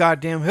be a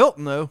goddamn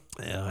Hilton, though.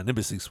 Yeah, and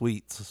Embassy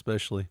Suites,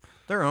 especially.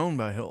 They're owned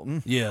by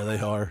Hilton. Yeah, they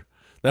are.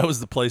 That was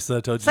the place that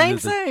I told you did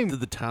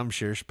the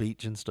timeshare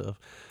speech and stuff.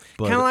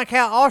 Kind of like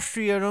how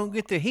Austria don't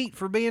get the heat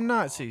for being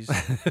Nazis.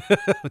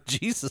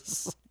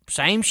 Jesus.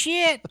 Same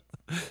shit.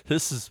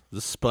 This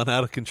spun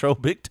out of control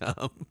big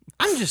time.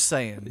 I'm just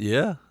saying.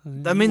 Yeah.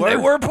 I mean, they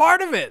were a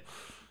part of it.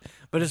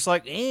 But it's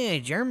like,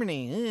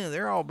 Germany,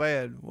 they're all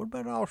bad. What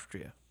about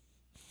Austria?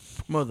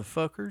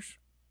 Motherfuckers.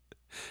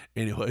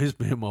 Anyways,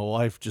 me and my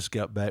wife just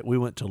got back. We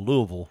went to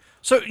Louisville.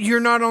 So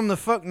you're not on the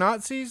fuck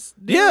Nazis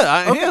deal? Yeah,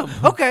 I am.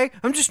 Okay,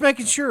 I'm just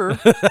making sure.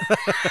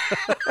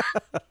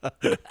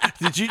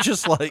 Did you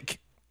just like...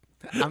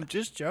 I'm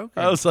just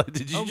joking. I was like,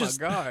 did you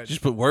just... Oh, my God.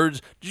 Just put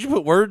words... Did you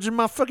put words in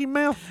my fucking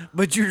mouth?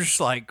 But you're just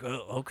like,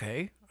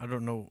 okay, I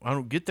don't know. I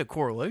don't get the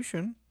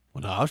correlation.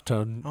 Well, no, I was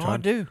trying... I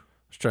do.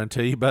 I was trying to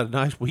tell you about a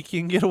nice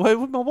weekend getaway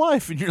with my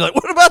wife, and you're like,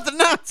 what about the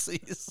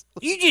Nazis?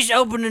 You just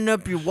opening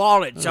up your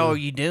wallet's all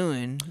you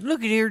doing.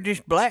 Look at here,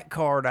 this black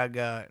card I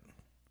got.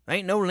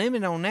 Ain't no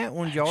limit on that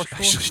one, Joshua.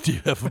 I actually do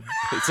have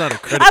it's not a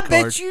credit I card.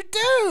 bet you do.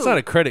 It's not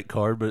a credit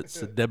card, but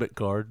it's a debit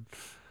card.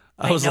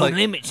 Ain't no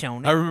limits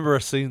on it. I remember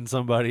seeing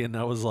somebody, and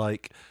I was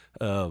like,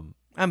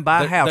 I'm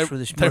buy a house for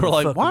this. They were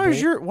like, why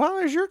is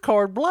boy. your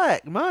card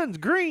black? Mine's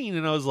green.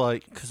 And I was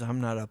like, because I'm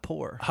not a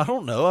poor. I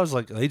don't know. I was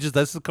like,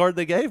 that's the card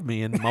they gave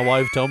me. And my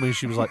wife told me,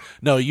 she was like,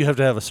 no, you have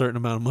to have a certain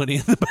amount of money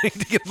in the bank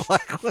to get a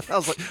black one. I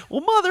was like,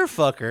 well,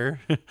 motherfucker,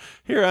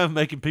 here I'm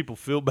making people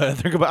feel bad.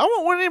 They're going, I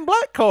want one of them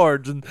black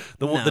cards. And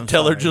the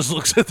teller just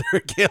looks at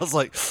their account. I was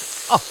like,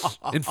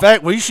 in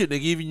fact, we shouldn't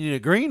have given you a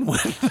green one.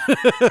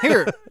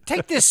 Here,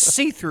 take this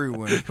see-through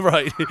one.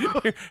 Right.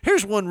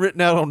 Here's one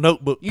written out on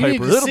notebook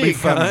paper. It'll be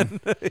fine.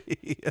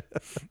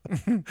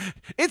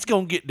 It's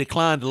gonna get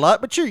declined a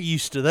lot, but you're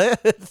used to that.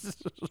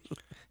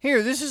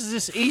 Here, this is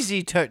this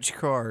easy touch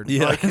card.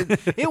 Yeah. Like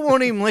it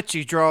won't even let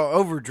you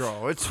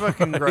overdraw. It's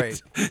fucking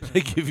great.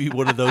 They give you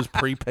one of those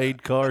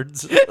prepaid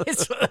cards.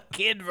 It's a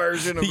kid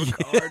version of a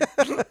card.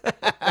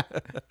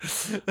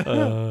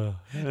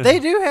 They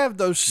do have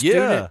those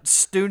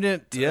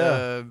student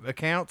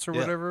accounts or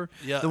whatever.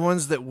 Yeah. The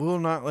ones that will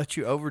not let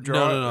you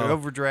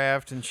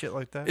overdraft and shit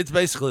like that. It's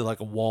basically like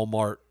a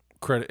Walmart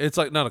credit. It's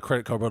like not a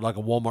credit card, but like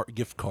a Walmart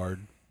gift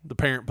card. the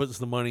parent puts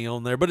the money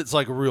on there, but it's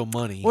like real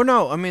money. Well,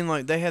 no, I mean,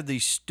 like, they have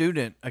these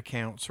student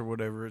accounts or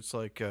whatever. It's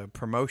like a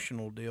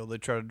promotional deal. They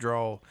try to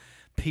draw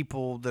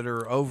people that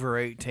are over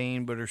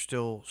 18 but are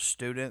still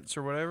students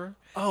or whatever.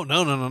 Oh,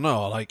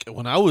 no. Like,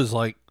 when I was,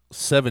 like,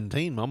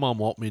 17, my mom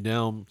walked me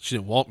down. She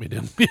didn't walk me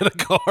down in a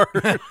car.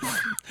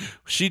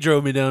 She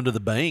drove me down to the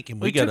bank,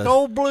 and We took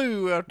Old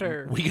Blue out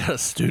there. We got a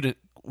student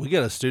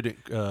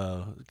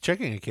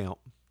checking account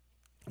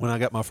when I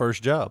got my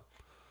first job.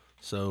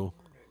 So,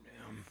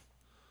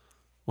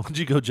 why don't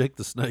you go Jake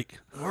the Snake?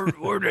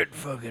 Where'd that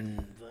fucking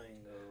thing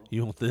go?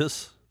 You want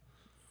this?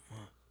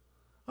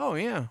 Oh,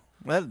 yeah.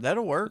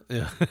 That'll work.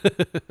 Yeah.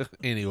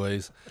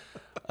 Anyways,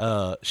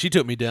 she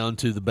took me down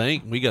to the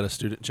bank, and we got a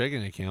student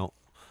checking account.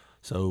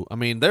 So, I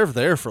mean, they're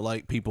there for,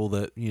 like, people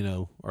that, you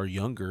know, are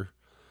younger,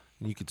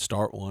 and you could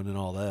start one and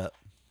all that.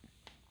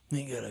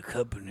 You got a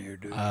cup in here,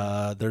 dude.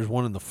 There's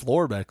one in the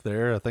floor back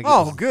there. I think.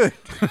 Oh, good.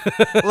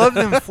 Love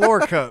them floor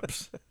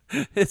cups.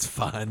 It's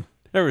fine.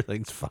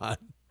 Everything's fine.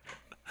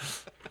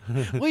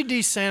 We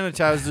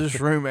desanitized this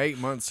room 8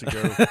 months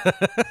ago.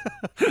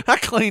 I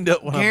cleaned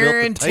up when I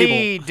built the table.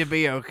 Guaranteed to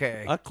be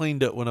okay. I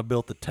cleaned up when I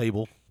built the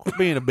table. Quit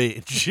being a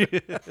bitch.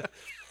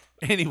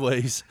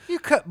 Anyways. You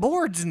cut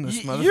boards in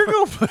this motherfucker. You're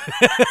going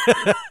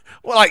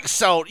well, like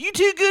salt. You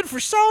too good for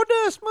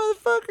sawdust,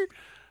 motherfucker?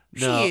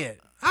 No. Shit.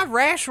 I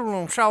wrestled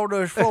on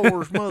sawdust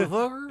floors,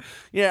 motherfucker.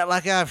 Yeah,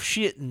 like I've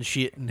shit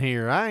in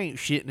here. I ain't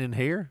shitting in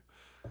here.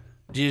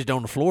 Jizzed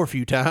on the floor a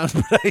few times,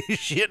 but I ain't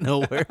shit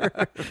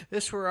nowhere.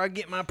 This is where I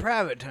get my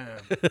private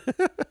time.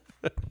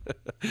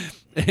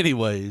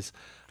 Anyways,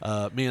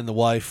 me and the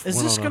wife.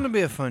 Is this going to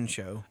be a fun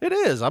show? It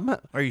is.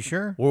 Are you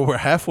sure? Well, we're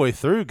halfway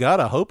through. God,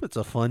 I hope it's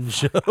a fun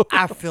show.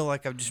 I feel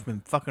like I've just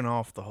been fucking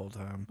off the whole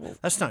time.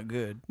 That's not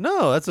good.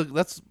 No,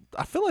 that's.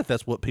 I feel like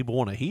that's what people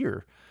want to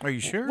hear. Are you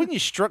sure? When you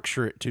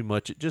structure it too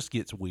much, it just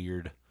gets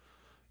weird.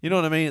 You know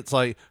what I mean? It's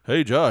like,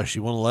 hey, Josh,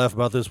 you want to laugh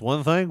about this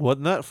one thing?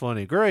 Wasn't that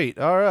funny? Great.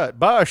 All right.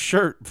 Buy a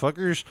shirt,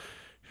 fuckers.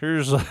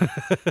 Here's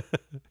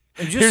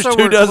here's so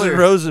 2 dozen clear.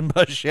 roses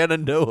by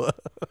Shenandoah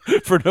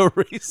for no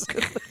reason.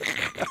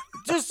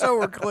 Just so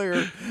we're clear,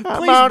 please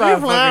I bought buy your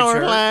a fucking flowers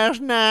shirt.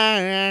 last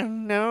night.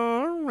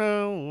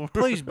 No.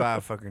 Please buy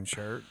a fucking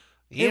shirt.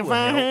 If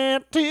I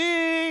had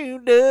 2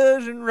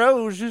 dozen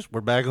roses.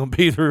 We're back on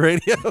P3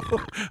 Radio.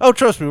 Oh,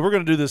 trust me, we're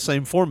going to do the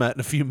same format in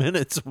a few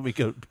minutes when we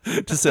go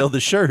to sell the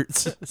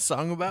shirts. A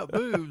song about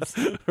boobs.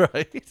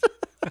 Right?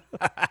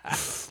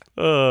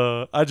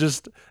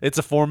 It's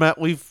a format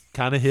we've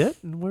kind of hit,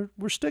 and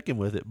we're sticking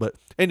with it. But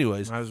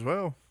anyways. Might as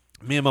well.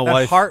 Me and my That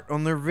wife. heart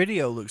on their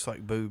video looks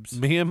like boobs.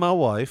 Me and my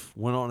wife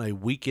went on a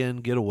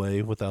weekend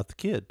getaway without the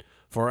kid.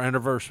 For our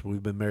anniversary,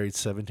 we've been married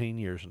 17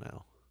 years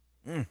now.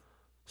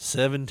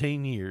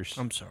 17 years.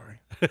 I'm sorry.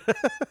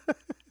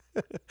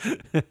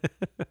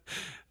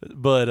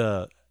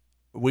 But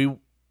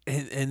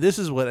and this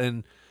is what,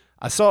 and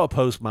I saw a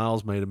post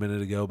Miles made a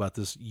minute ago about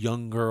this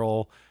young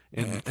girl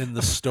in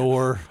the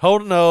store.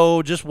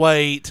 No, just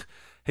wait.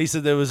 He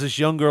said there was this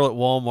young girl at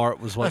Walmart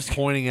was like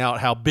pointing out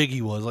how big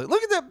he was. Like,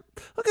 look at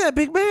that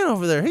big man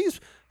over there. He's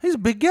a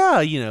big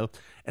guy, you know.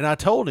 And I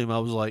told him, I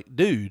was like,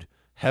 dude,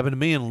 happened to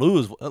me in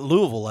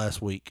Louisville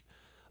last week.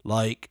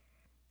 Like,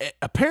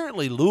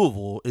 apparently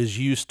Louisville is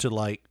used to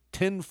like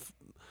 10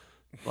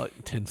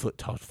 foot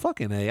tall.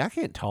 Fucking A, I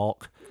can't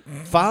talk.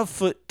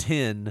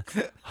 5'10",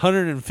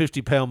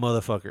 150-pound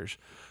motherfuckers.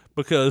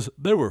 Because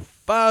there were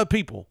 5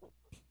 people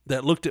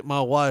that looked at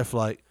my wife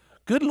like,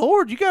 good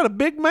Lord, you got a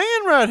big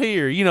man right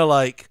here. You know,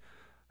 like,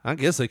 I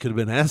guess they could have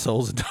been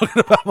assholes and talking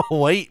about my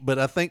weight, but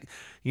I think,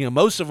 you know,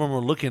 most of them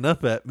were looking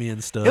up at me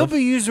and stuff. He'll be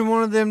using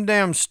one of them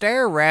damn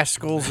stair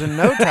rascals in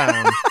no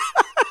time.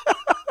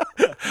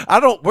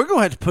 We're going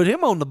to have to put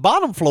him on the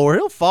bottom floor.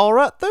 He'll fall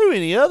right through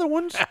any other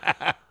ones.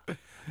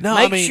 No,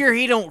 Make sure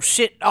he don't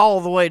sit all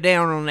the way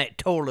down on that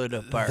toilet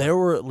up there. There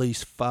were at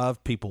least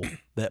 5 people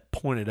that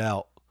pointed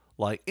out,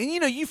 like, and you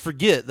know, you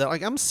forget that,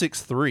 like, I'm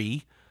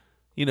 6'3",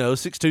 you know,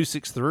 6'2",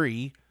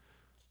 6'3",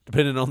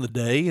 depending on the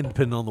day and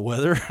depending on the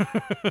weather.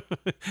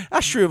 I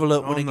shrivel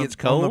up when it gets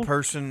cold. On the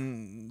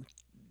person,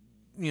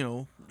 you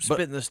know,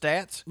 spitting the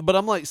stats. But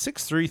I'm like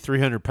 6'3",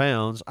 300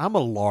 pounds. I'm a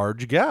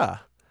large guy.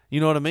 You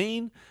know what I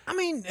mean? I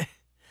mean,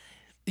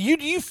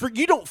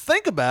 you don't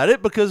think about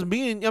it because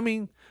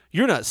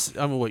you're not.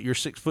 I mean, what? You're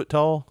 6 foot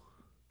tall.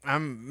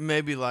 I'm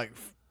maybe like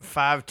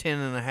 5'10"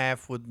 and a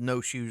half with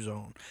no shoes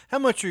on. How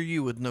much are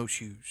you with no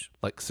shoes?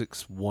 Like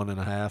 6'1" and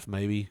a half,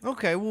 maybe.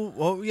 Okay,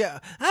 well, yeah,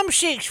 I'm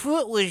 6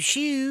 foot with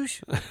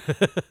shoes.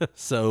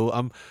 So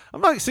I'm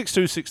like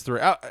 6'2",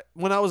 6'3".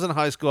 When I was in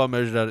high school, I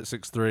measured out at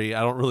 6'3".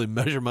 I don't really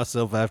measure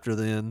myself after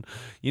then,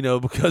 you know,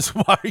 because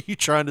why are you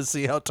trying to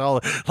see how tall?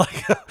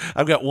 Like,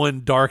 I've got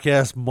one dark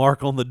ass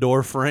mark on the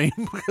door frame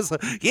because,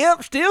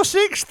 yep, still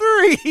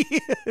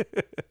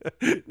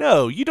 6'3".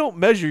 No, you don't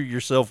measure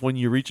yourself when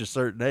you reach a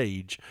certain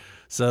age.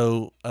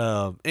 So,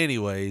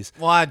 anyways.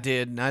 Well, I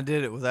did, and I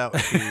did it without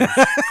shoes.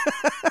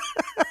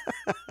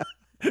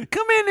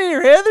 Come in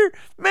here, Heather.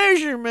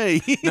 Measure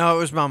me. No, it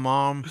was my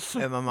mom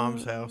at my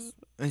mom's house.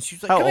 And she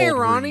was like, How "Come here, old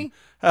were Ronnie." you?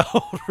 How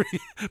old were you?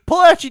 Pull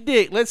out your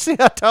dick. Let's see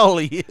how tall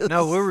he is.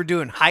 No, we were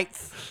doing height.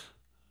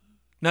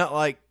 Not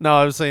like, No,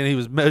 I was saying he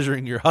was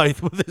measuring your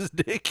height with his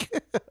dick.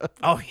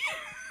 oh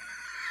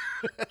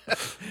yeah.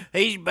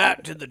 He's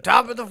about to the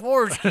top of the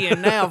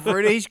foreskin now,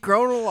 Freddie. He's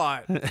grown a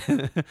lot.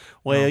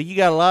 Well, you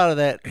got a lot of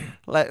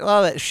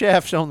that,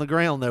 shafts on the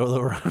ground though,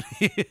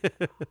 Ronnie.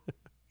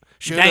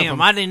 Shut up,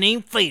 Damn, I didn't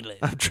even feel it.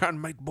 I'm trying to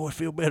make the boy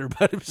feel better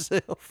about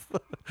himself.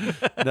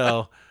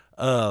 No.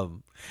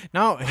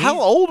 No, How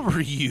old were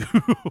you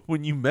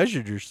when you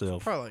measured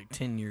yourself? Probably like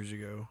 10 years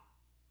ago.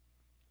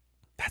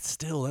 That's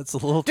a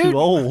little Dude, too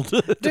old.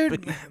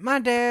 Dude, my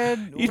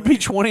dad, You'd be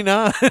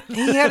 29.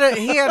 he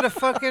had a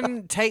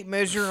fucking tape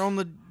measure on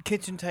the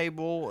kitchen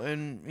table,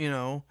 and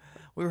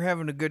we were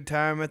having a good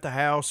time at the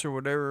house or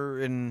whatever,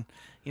 and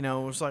it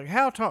was like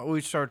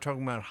we started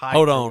talking about height.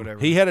 Hold or on. whatever.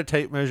 He had a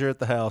tape measure at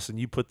the house, and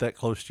you put that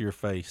close to your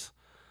face.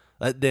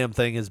 That damn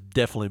thing has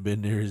definitely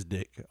been near his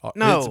dick.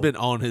 No. It's been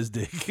on his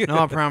dick. No,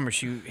 I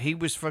promise you, he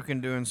was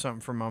fucking doing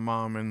something for my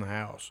mom in the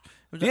house.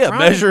 It was like, Yeah, "Ronnie."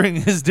 measuring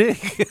his dick.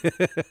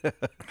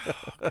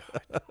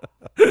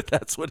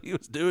 That's what he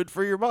was doing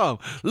for your mom.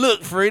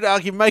 Look, Frida, I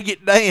can make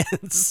it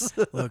dance.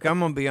 Look, I'm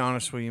gonna be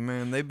honest with you,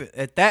 man.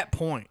 At that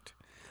point,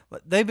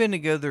 they've been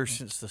together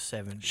since the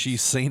 70s.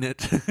 She's seen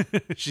it.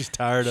 She's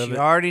tired of She it.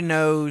 already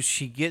knows.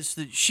 She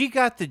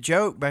got the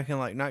joke back in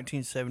like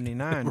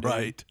 1979, dude,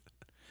 Right.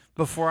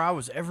 before I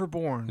was ever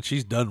born.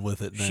 She's done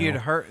with it now. She had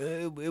heard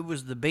it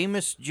was the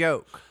Bemis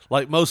joke.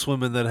 Like most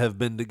women that have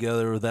been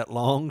together that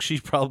long,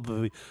 she's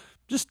probably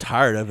just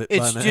tired of it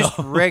It's by now. just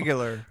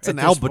regular. It's an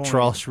at this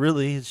albatross, point.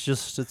 really.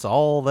 It's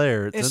all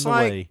there. It's It's in the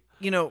like way.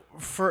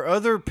 for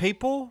other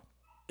people,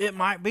 it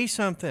might be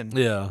something.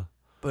 Yeah.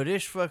 But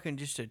it's fucking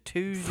just a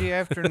Tuesday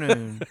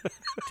afternoon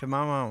to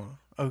my mama.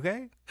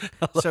 Okay,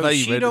 so How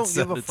you she made it don't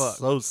give a sound fuck.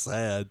 So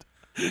sad.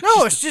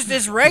 No,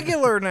 it's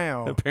regular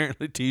now.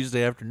 Apparently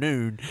Tuesday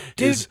afternoon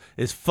Dude.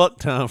 is fuck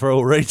time for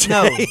old Ray J.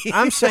 No,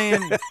 I'm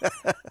saying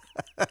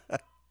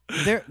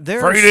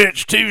there's Frida,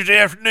 it's Tuesday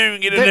afternoon.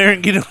 Get in there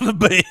and get on the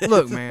bed.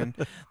 Look, man,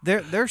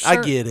 there's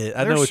I get it. I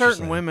know there's what you're certain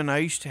saying. women I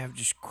used to have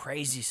just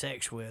crazy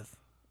sex with.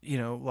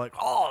 Like,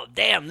 oh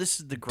damn, this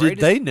is the Did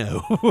greatest. they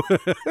know?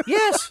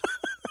 Yes.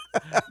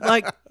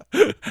 Like,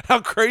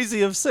 How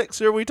crazy of sex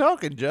are we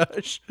talking,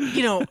 Josh?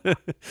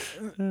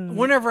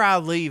 whenever I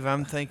leave,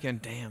 I'm thinking,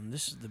 damn,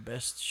 this is the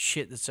best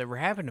shit that's ever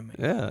happened to me.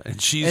 Yeah,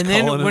 and she's And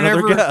then calling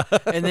another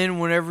guy.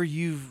 whenever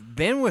you've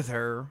been with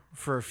her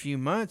for a few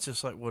months,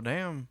 it's like, well,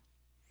 damn,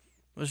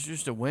 it's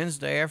just a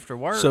Wednesday after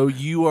work. So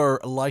you are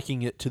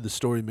liking it to the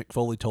story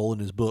McFoley told in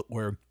his book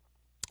where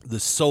the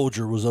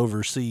soldier was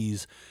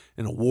overseas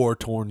in a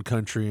war-torn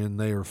country and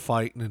they are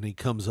fighting, and he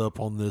comes up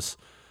on this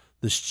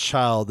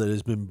child that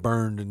has been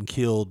burned and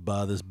killed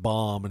by this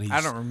bomb, and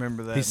I don't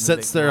remember that. he in the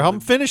sits big there. movie. I'm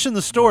finishing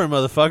the story,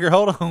 motherfucker.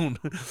 Hold on.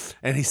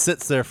 And he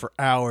sits there for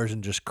hours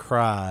and just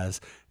cries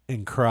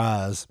and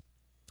cries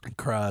and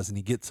cries, and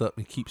he gets up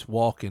and he keeps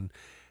walking,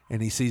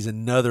 and he sees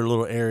another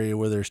little area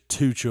where there's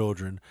two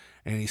children,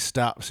 and he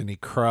stops and he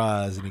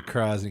cries and he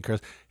cries and he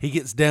cries. He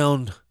gets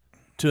down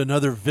to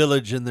another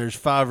village, and there's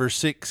 5 or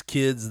 6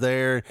 kids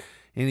there,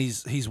 and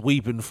he's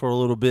weeping for a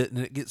little bit, and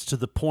it gets to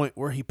the point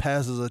where he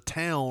passes a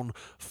town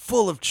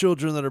full of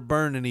children that are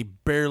burned, and he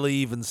barely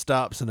even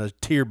stops, and a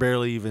tear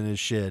barely even is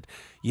shed.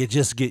 You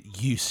just get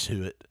used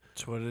to it.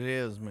 That's what it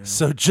is, man.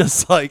 So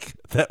just like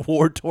that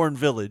war-torn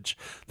village,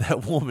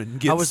 that woman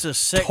gets I was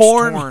a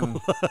torn.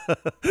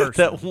 person.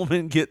 That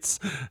woman gets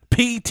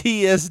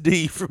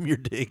PTSD from your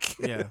dick.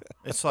 Yeah.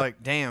 It's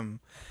like, damn,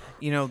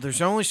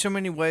 there's only so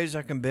many ways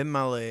I can bend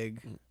my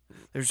leg.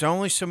 There's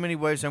only so many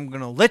ways I'm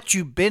going to let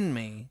you bend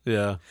me.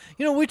 Yeah.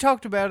 We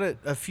talked about it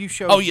a few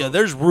shows Oh, yeah,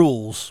 there's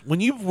rules. When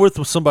you've worked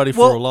with somebody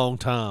for a long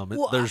time,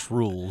 there's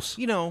rules.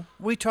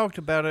 We talked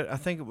about it. I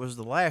think it was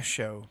the last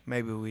show.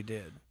 Maybe we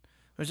did.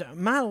 It was,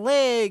 my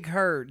leg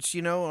hurts,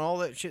 and all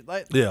that shit.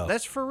 Like, Yeah.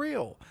 That's for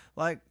real.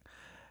 Like,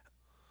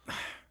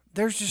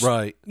 there's just,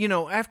 Right.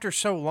 after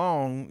so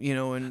long,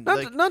 and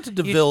Not to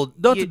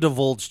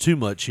divulge too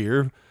much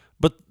here,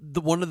 but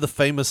one of the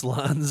famous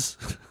lines,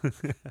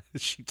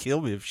 she'd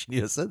kill me if she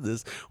knew I said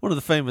this. One of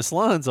the famous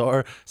lines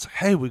it's like,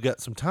 hey, we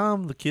got some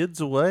time, the kid's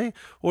away.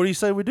 What do you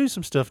say we do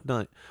some stuff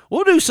tonight?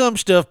 We'll do some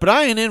stuff, but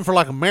I ain't in for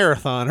like a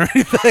marathon or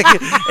anything.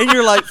 And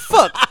you're like,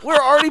 fuck, we're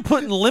already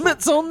putting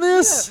limits on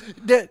this?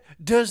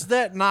 Does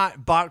that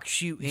not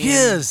box you in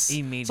Yes.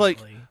 immediately? It's like,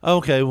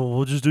 okay, well,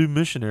 we'll just do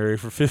missionary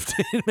for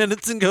 15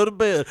 minutes and go to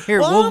bed. Here,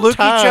 Well, we'll I'm look each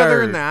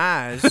other in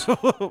tired. the eyes.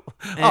 Oh,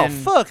 and-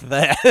 fuck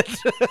that.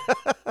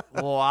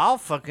 Well, I'll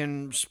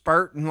fucking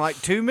spurt in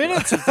like 2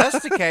 minutes if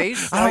that's the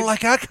case. I don't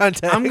like eye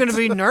contact. I'm gonna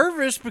be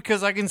nervous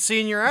because I can see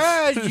in your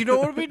eyes you don't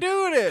want to be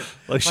doing it.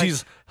 Like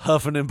she's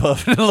huffing and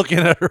puffing and looking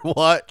at her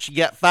watch. You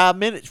got 5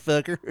 minutes,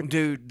 fucker.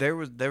 Dude, there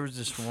was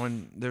this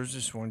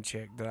one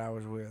chick that I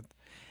was with,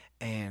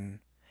 and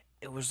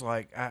it was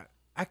like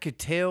I could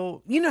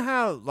tell. You know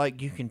how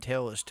like you can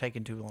tell it's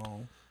taking too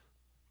long.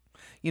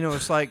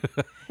 It's like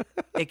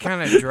it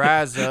kind of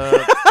dries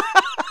up,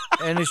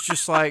 and it's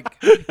just like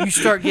you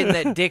start getting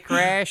that dick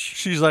rash.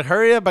 She's like,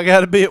 hurry up, I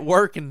got to be at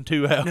work in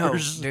 2 No,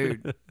 hours.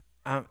 dude.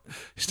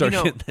 Start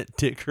getting that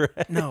dick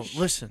rash. No,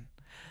 listen.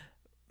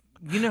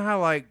 You know how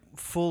like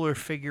fuller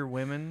figure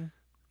women,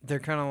 they're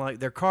kind of like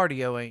their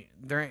cardio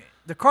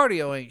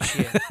ain't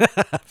shit.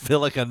 I feel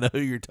like I know who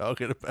you're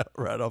talking about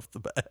right off the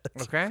bat.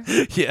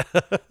 Okay? Yeah.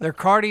 Their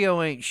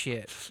cardio ain't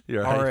shit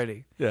You're right.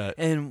 already. Yeah.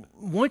 And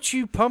once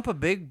you pump a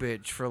big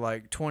bitch for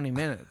like 20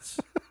 minutes,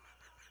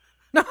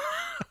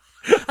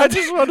 I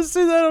just want to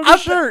see that on a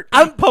shirt.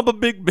 I'm pump a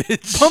big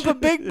bitch. pump a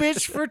big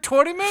bitch for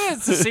 20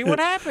 minutes and see what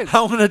happens.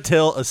 I'm going to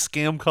tell a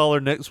scam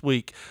caller next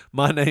week,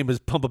 my name is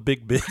Pump a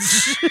Big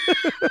Bitch.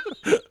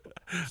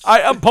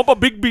 I am Pump a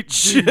Big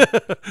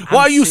Bitch.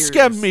 Why you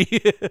scam me?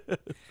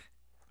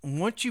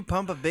 Once you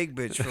pump a big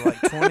bitch for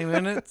like 20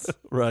 minutes,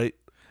 Right.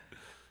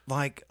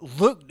 like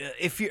look,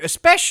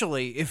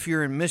 especially if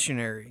you're in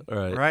missionary,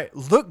 right?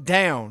 Look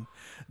down.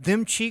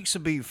 Them cheeks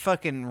will be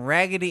fucking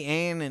Raggedy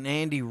Ann and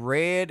Andy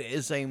red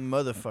as a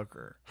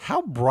motherfucker.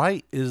 How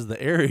bright is the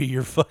area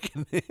you're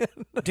fucking in?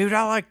 Dude,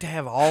 I like to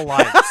have all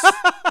lights.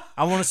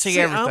 I want to see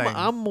everything.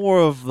 I'm more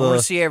of the. I want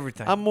to see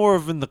everything. I'm more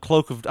of in the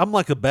cloak of. I'm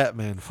like a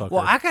Batman fucker.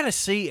 Well, I gotta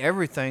see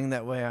everything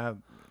that way. I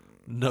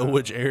know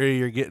which area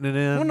you're getting it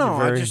in. well, no,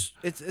 You're very-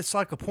 it's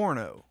like a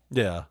porno.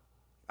 Yeah.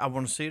 I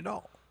want to see it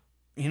all,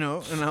 and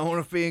I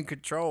want to be in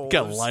control.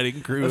 Got a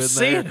lighting crew in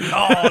See there.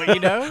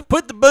 it all,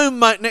 Put the boom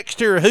mic next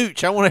to your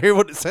hooch. I want to hear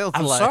what it sounds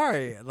I'm like.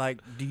 sorry. Like,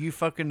 do you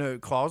fucking know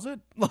closet?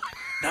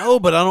 No,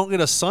 but I don't get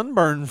a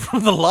sunburn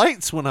from the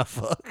lights when I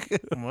fuck.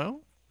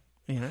 Well,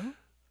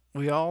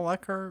 we all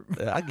like her.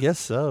 I guess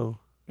so.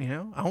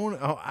 I want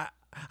to.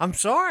 I'm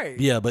sorry.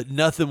 Yeah, but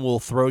nothing will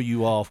throw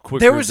you off quicker.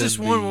 There was than this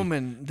one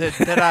woman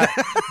that I.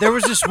 There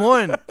was this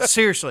one.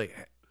 Seriously,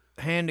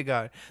 hand to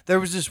God. There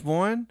was this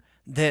one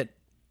that.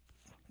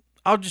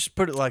 I'll just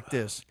put it like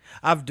this.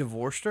 I've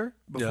divorced her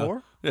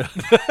before. Yeah.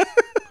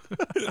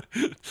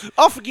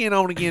 Off again,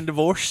 on again,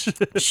 divorce.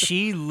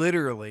 She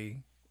literally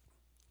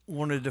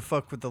wanted to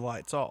fuck with the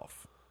lights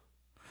off.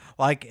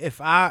 Like if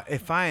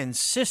I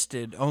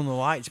insisted on the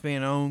lights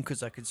being on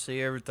because I could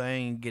see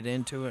everything and get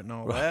into it and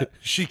all that.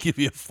 She give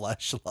you a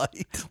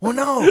flashlight. Well,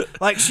 no,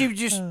 like she would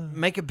just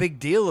make a big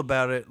deal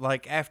about it.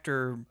 Like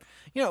after,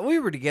 we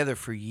were together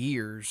for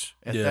years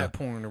at that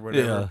point or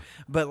whatever. Yeah.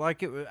 But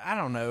like it was, I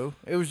don't know.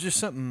 It was just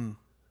something.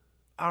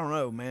 I don't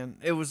know, man.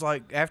 It was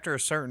like after a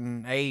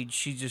certain age,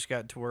 she just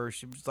got to where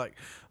she was like,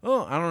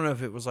 oh, I don't know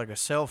if it was like a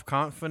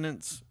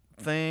self-confidence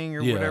thing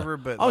or whatever.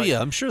 But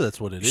I'm sure that's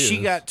what it is. She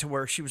got to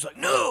where she was like,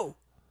 no,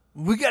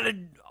 we got to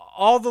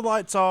all the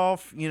lights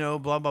off, blah,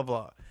 blah,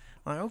 blah.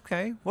 Like,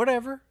 okay,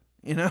 whatever,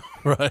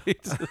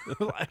 right.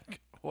 like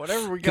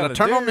whatever we Can got I to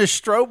turn do. on this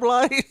strobe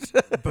light?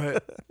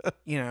 But,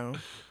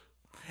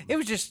 it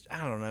was just, I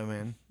don't know,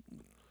 man.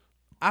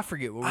 I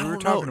forget what we were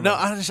talking No,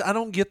 about. I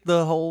don't get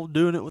the whole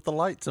doing it with the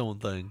lights on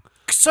thing.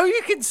 So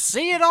you can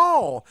see it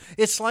all.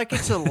 It's like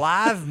it's a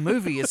live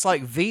movie. It's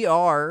like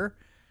VR,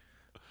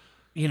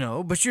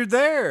 but you're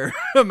there.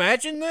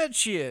 Imagine that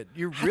shit.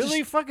 You're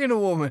really fucking a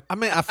woman. I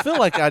mean, I feel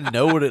like I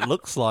know what it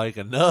looks like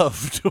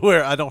enough to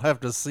where I don't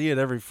have to see it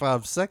every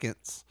 5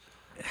 seconds.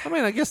 I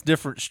mean, I guess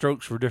different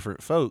strokes for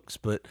different folks,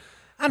 but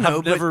I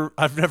know,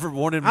 I've never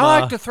wanted I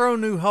like to throw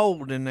new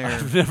Holt in there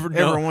I've never every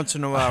known- once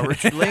in a while,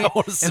 Richard Lee. I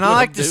wanna see And I what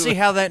like I'm to see doing.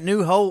 how that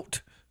new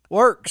Holt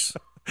works.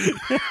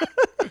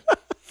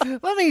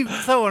 Let me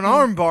throw an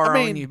arm bar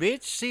on you,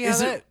 bitch. See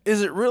how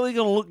is it really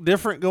going to look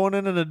different going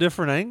in at a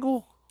different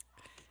angle?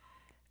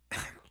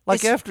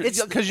 Like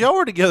because y'all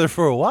were together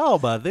for a while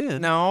by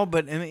then. No,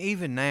 but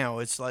even now,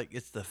 it's like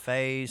it's the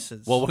face.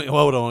 It's, Well,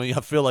 hold on.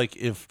 I feel like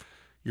if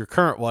your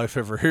current wife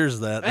ever hears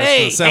that, that's Hey,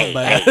 going to sound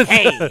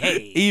hey, bad. hey.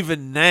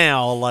 Even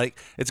now, like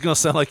it's going to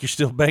sound like you're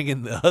still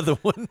banging the other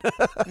one.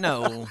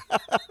 no,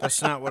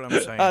 that's not what I'm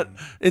saying.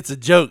 It's a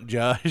joke,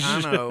 Josh.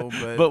 I know,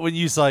 but when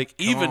you like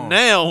even on.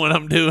 now when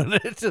I'm doing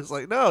it, it's just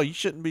like no, you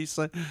shouldn't be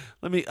saying.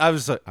 I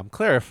was like, I'm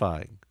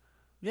clarifying.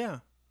 Yeah,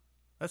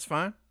 that's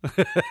fine.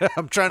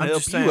 I'm trying to I'm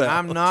help just you saying, out.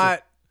 I'm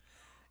not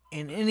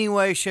in any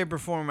way, shape, or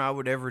form I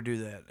would ever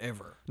do that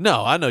ever,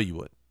 No, I know you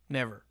would.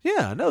 never.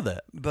 Yeah, I know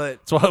that. But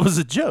That's why it was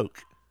a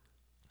joke.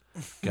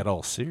 Got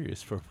all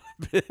serious for a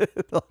bit.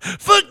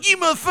 Fuck you,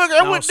 motherfucker!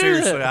 I no, wouldn't do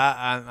seriously, that.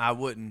 I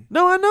wouldn't.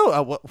 No, I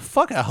know.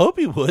 Fuck, I hope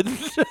you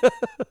wouldn't.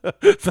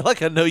 I feel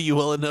like I know you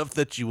well enough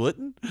that you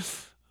wouldn't.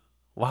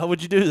 Why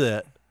would you do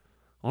that?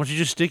 Why don't you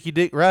just stick your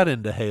dick right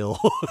into hell?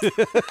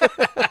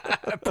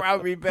 I'd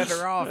probably be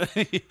better off.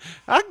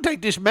 I can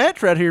take this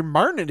match right here and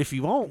burn it if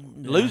you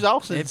want. Lose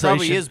all sensation. It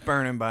probably is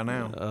burning by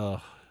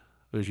now.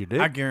 Who's your dick?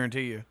 I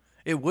guarantee you,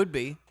 it would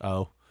be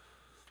Oh.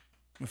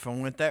 if I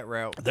went that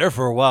route. There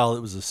for a while,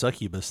 it was a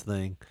succubus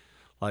thing.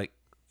 Like,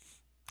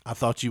 I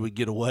thought you would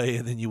get away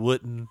and then you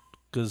wouldn't.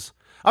 Because,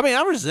 I mean,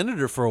 I resented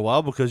her for a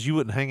while because you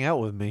wouldn't hang out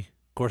with me.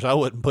 Of course, I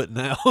wasn't putting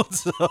out,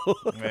 so.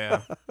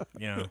 Yeah,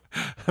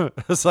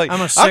 It's like,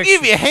 I'm a I'll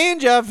give you a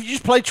hand job if you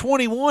just play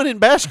 21 in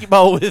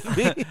basketball with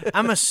me.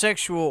 I'm a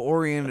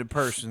sexual-oriented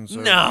person. So,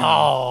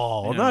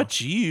 No, you know.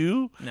 not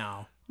you.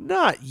 No.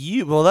 Not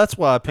you. Well, that's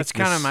why I picked That's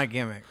kind of this- my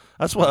gimmick.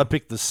 That's why I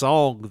picked the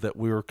song that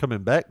we were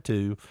coming back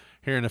to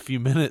here in a few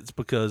minutes,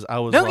 because I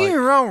was Don't like, get me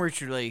wrong,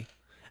 Richard Lee.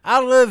 I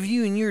love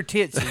you and your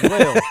tits as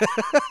well,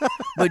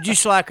 but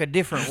just like a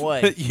different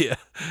way. yeah.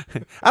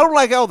 I don't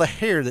like all the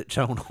hair that's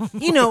on them.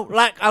 You know,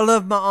 like I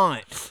love my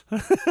aunt.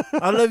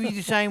 I love you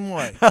the same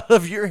way. I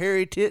love your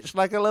hairy tits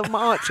like I love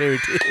my aunt's hairy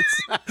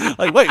tits.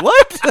 Like, wait,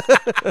 what?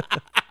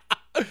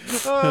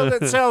 Oh,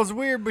 that sounds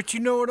weird, but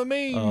you know what I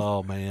mean.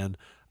 Oh, man.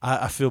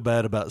 I feel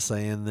bad about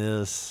saying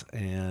this,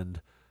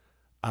 and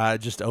I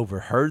just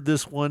overheard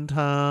this one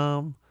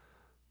time.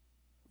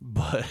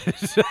 But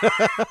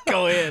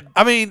Go ahead.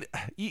 I mean,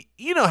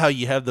 you know how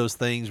you have those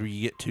things where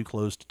you get too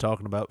close to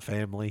talking about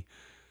family?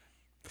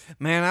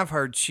 Man, I've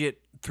heard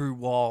shit through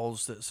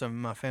walls that some of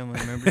my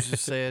family members have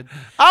said.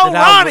 Oh, that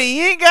I would- Ronnie,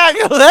 you ain't got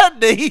to go that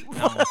deep.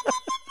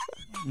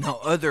 No,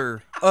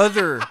 other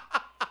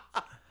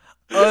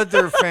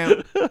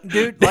family.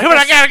 Dude, like Damn it,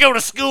 I got to go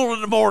to school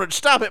in the morning.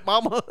 Stop it,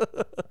 Mama.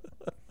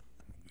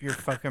 you're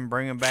fucking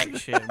bringing back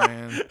shit,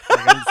 man.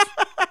 Like, I'm just-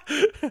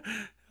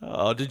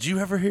 Oh, did you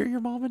ever hear your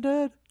mom and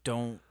dad?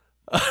 don't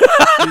do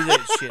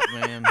that shit,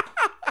 man.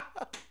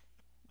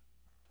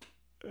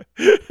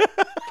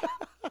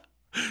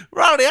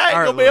 Ronnie, I ain't All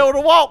right, going to be able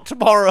to walk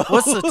tomorrow.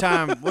 What's the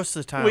time? What's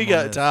the time? We on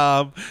got this?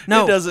 time.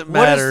 No, It doesn't What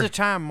matter. is the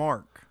time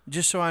mark?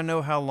 Just so I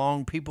know how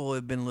long people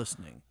have been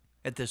listening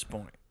at this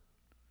point.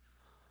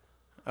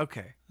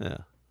 Okay, Yeah.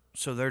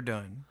 so they're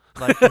done.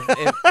 Like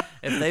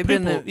if they've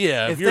been People-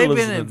 yeah, if if you're they've been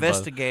listening,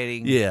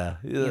 investigating, Yeah.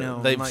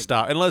 know, They've like-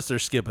 stopped. Unless they're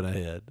skipping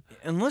ahead.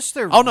 unless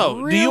they're Oh,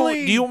 no.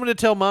 really, Do you want me to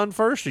tell mine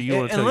first, or you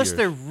want to tell unless yours?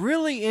 they're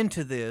really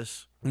into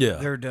this, Yeah.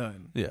 they're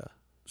done. Yeah.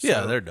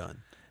 Yeah, So- they're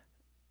done.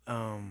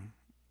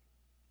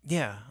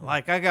 Yeah,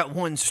 like I got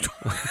one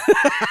story,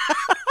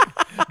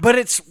 but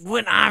it's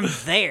when I'm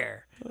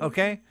there.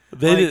 Okay,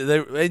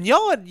 And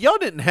y'all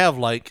didn't have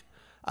like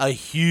a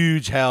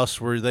huge house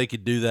where they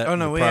could do that. oh in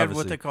no, the we privacy. had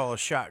what they call a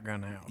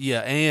shotgun house. Yeah,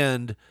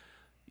 and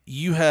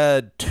you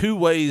had two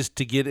ways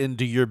to get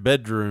into your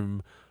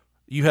bedroom.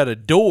 You had a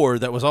door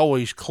that was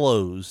always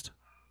closed,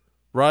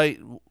 right?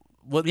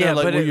 What Yeah,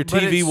 like but where it- your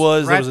but TV it's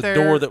was, there right was a there,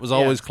 door that was yeah.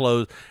 always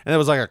closed, and it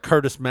was like a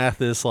Curtis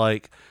Mathis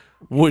like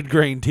wood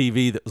grain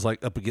TV that was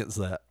like up against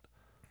that.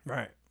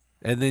 Right.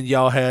 And then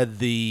y'all had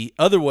the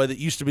other way that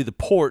used to be the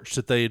porch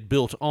that they had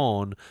built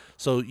on.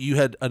 So you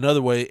had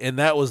another way, and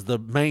that was the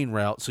main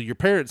route. So your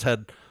parents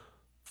had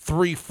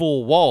 3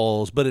 full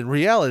walls, but in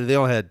reality, they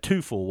only had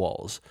 2 full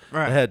walls.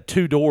 Right. They had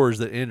 2 doors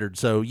that entered.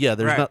 So yeah,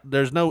 Right.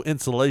 there's no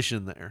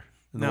insulation there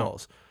in the No.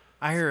 walls.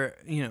 I hear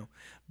it,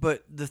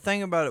 but the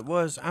thing about it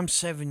was I'm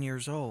 7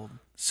 years old.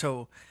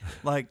 So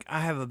like I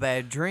have a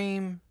bad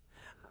dream.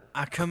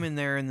 I come in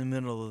there in the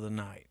middle of the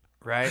night,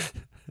 right?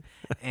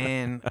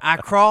 And I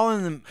crawl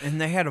in them,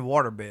 and they had a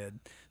water bed.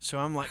 So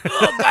I'm like,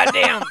 oh,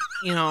 goddamn.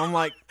 I'm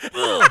like,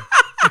 ugh.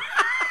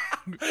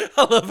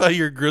 I love how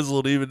you're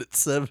grizzled even at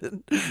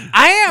 7.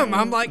 I am.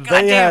 I'm like,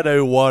 goddamn. They had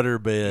a water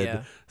bed.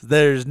 Yeah.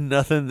 There's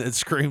nothing that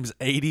screams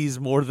 80s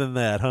more than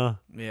that, huh?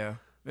 Yeah.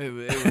 It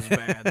was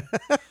bad.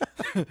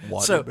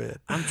 Water So bed.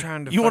 I'm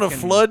trying to You want to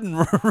fucking- flood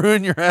and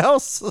ruin your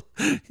house?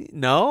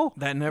 No.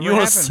 That never You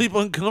want to happened. sleep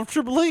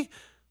uncomfortably?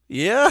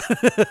 Yeah.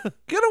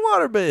 Get a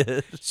water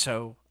bed.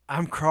 So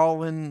I'm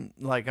crawling,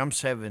 like I'm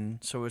 7,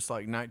 so it's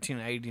like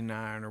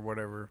 1989 or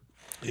whatever.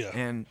 Yeah.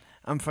 And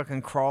I'm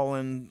fucking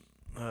crawling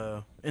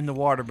in the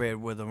waterbed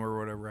with them or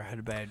whatever. I had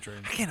a bad dream.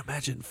 I can't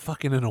imagine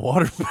fucking in a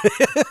water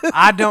bed.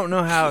 I don't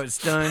know how it's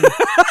done.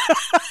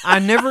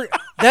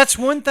 That's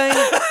one thing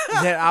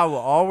that I will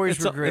always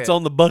regret. It's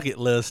on the bucket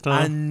list, huh?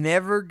 I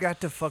never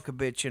got to fuck a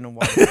bitch in a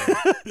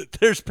waterbed.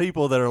 There's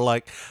people that are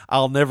like,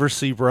 I'll never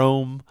see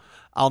Rome.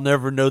 I'll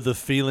never know the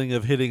feeling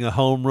of hitting a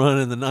home run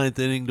in the 9th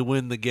inning to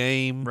win the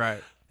game.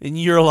 Right.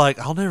 And you're like,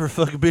 I'll never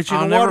fuck a bitch in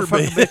I'll a never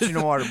waterbed. fuck a bitch in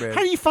a waterbed.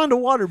 How do you find a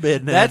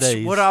waterbed nowadays?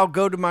 That's what I'll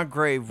go to my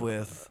grave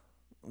with,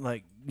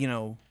 like,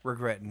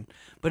 regretting.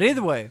 But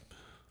either way,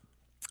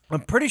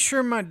 I'm pretty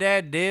sure my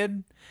dad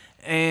did.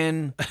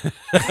 And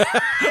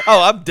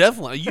Oh, I'm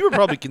definitely. You were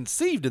probably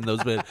conceived in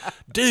those beds.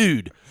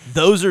 Dude,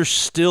 those are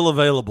still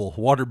available.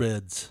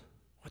 Waterbeds.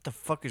 what the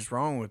fuck is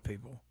wrong with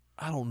people?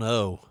 I don't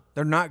know.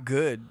 They're not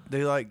good.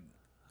 They, like,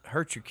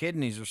 hurt your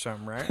kidneys or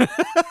something, right?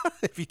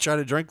 If you try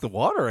to drink the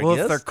water, I Well,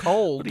 guess. if they're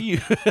cold, What do you?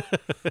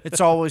 it's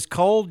always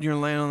cold. You're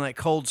laying on that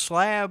cold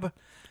slab.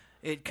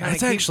 It kind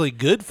That's of actually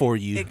good for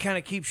you. it kind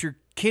of keeps your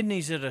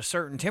kidneys at a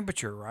certain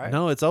temperature, right?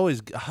 No, it's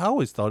always. I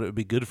always thought it would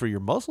be good for your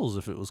muscles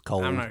if it was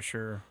cold. I'm not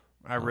sure.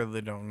 I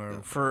really don't know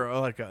for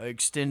like an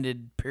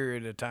extended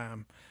period of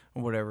time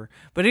or whatever.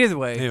 But either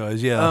way,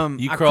 Anyways, yeah,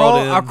 you I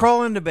crawled in. I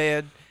crawl into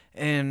bed.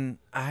 And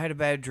I had a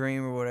bad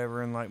dream or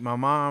whatever, and like my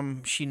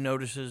mom, she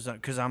notices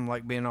because I'm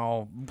like being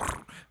all,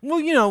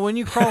 well, when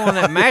you crawl on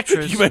that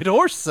mattress, You made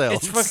horse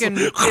sounds. it's fucking,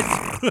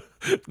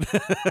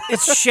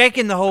 it's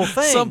shaking the whole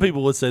thing. Some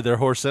people would say they're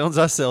horse sounds.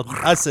 I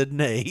said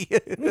nay.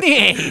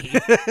 Nay.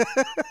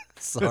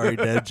 Sorry,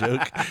 dad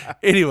joke.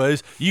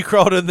 Anyways, you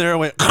crawled in there and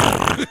went.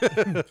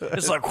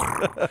 It's like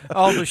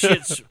all the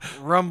shit's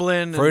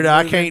rumbling. and Frida,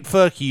 I moving. can't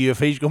fuck you if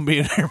he's gonna be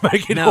in there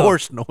making No.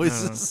 horse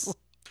noises.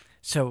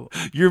 So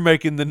You're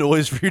making the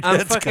noise for your I'm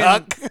dad's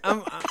fucking,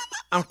 cock.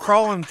 I'm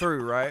crawling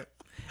through, right?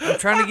 I'm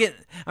trying to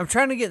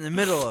get in the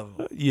middle of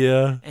them.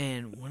 Yeah.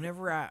 And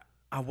whenever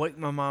I wake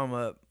my mom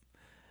up,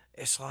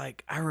 it's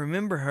like I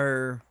remember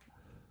her.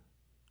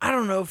 I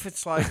don't know if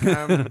it's like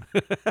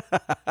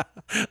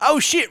Oh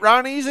shit,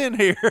 Ronnie's in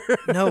here.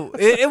 no,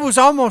 it was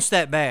almost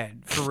that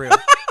bad for real.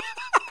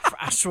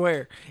 I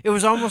swear, it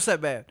was almost that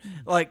bad.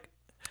 Like,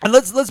 And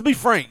let's be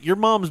frank. Your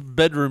mom's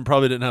bedroom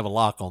probably didn't have a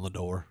lock on the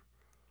door.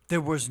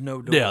 there was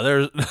no door. Yeah,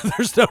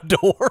 there's no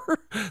door.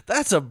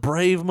 That's a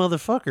brave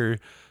motherfucker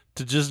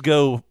to just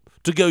go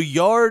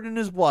yarding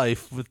his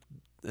wife with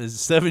his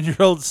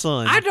 7-year-old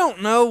son. I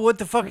don't know what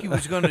the fuck he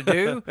was going to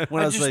do.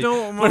 When I just say,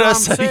 know what my when I mom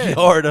say said.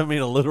 yard, I mean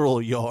a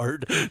literal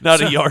yard, not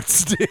a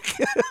yardstick.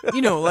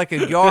 You know, like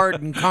a yard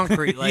and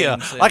concrete laying Yeah,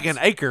 sense. like an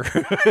acre.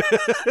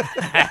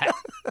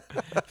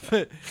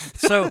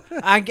 So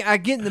I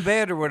get in the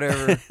bed or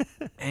whatever,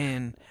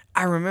 and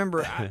I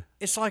remember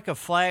it's like a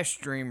flash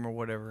dream or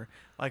whatever.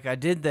 Like I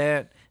did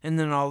that, and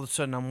then all of a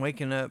sudden I'm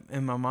waking up,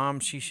 and my mom,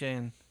 she's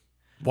saying,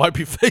 Wipe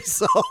your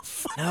face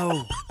off.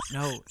 no,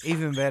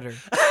 even better.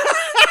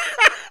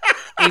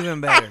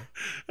 Even better.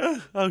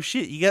 Oh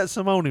shit, you got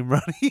some on him,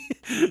 Ronnie.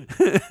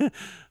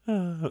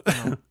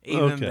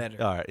 Even Okay.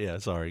 better. All right, yeah,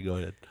 sorry, go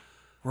ahead.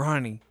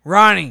 Ronnie,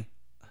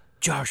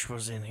 Josh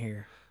was in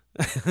here.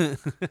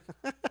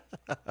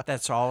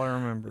 That's all I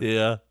remember.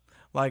 Yeah.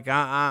 Like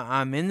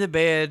I'm in the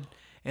bed,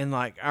 and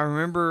like I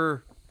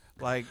remember,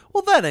 like,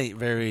 Well, that ain't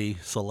very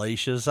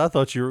salacious. I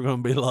thought you were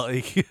going to be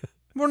like...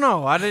 well,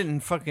 no, I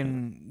didn't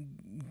fucking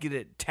get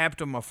it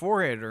tapped on my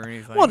forehead or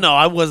anything. Well, no,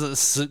 I wasn't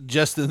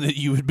suggesting that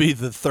you would be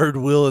the third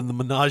wheel in the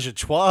menage a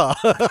trois.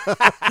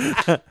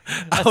 I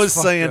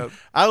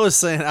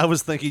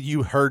was thinking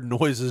you heard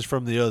noises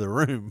from the other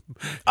room.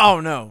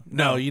 Oh no,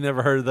 No, you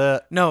never heard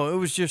that? no. It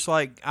was just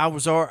like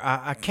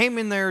I came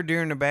in there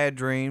during a bad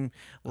dream,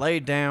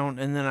 laid down,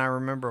 and then I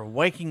remember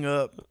waking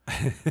up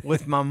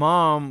with my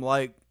mom,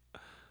 like,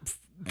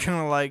 kind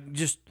of like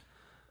just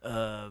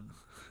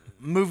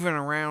moving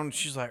around.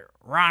 She's like,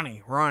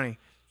 Ronnie,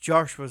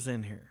 Josh was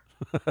in here.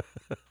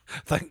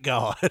 Thank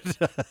God.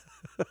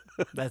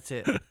 That's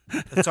it.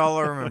 That's all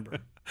I remember.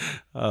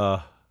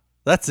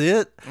 That's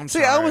it? I'm See,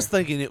 I sorry. was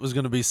thinking it was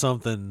going to be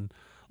something...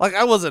 Like,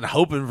 I wasn't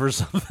hoping for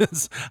something.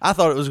 I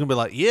thought it was going to be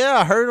like, yeah,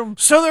 I heard him.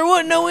 So there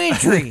wasn't no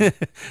entry.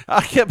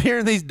 I kept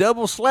hearing these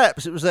double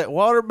slaps. It was that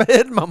waterbed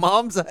in my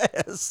mom's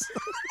ass.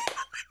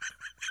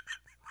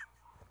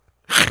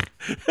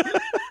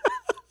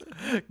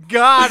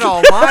 God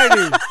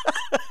Almighty.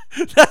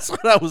 That's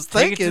what I was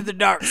Take thinking. it to the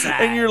dark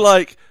side. And you're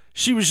like,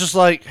 she was just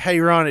like, hey,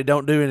 Ronnie,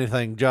 don't do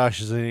anything.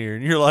 Josh is in here.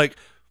 And you're like,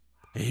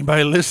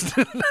 anybody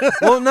listening?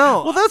 well,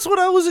 no. Well, that's what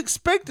I was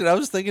expecting. I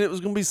was thinking it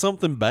was going to be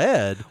something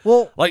bad.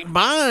 Well, like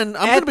mine, I'm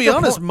at going to be the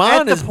honest, po-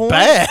 mine at the is point-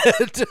 bad.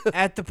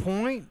 at the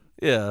point,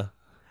 Yeah.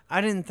 I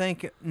didn't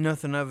think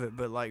nothing of it,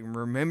 but like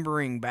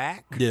remembering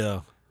back, Yeah.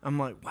 I'm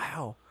like,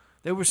 wow,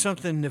 there was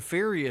something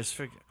nefarious.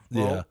 Well,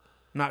 Yeah.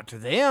 not to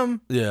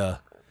them. Yeah.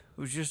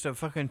 It was just a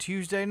fucking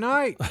Tuesday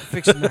night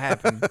fixing to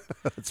happen.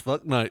 It's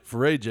fuck night for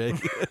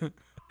AJ.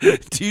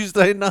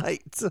 Tuesday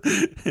night.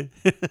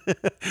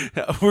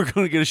 We're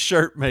going to get a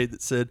shirt made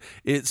that said,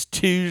 it's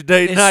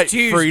Tuesday It's night,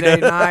 Tuesday Frida.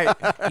 night.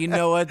 You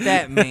know what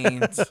that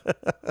means.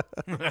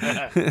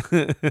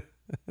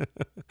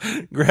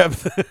 grab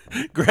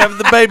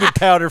the baby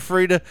powder,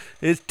 Frida.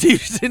 It's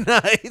Tuesday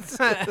night.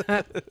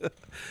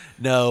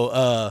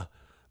 No,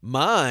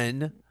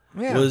 mine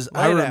Yeah, was,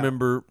 lay I it out.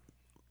 remember,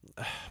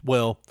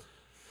 well,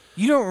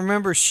 You don't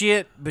remember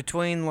shit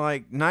between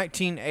like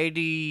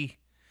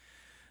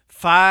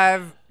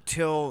 1985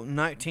 till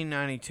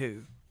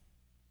 1992.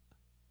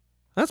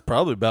 that's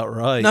probably about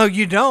right. No,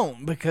 you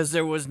don't, because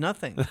there was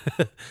nothing.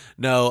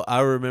 No, I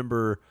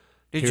remember.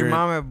 Did your hearing-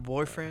 mom have a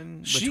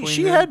boyfriend? She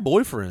between them? had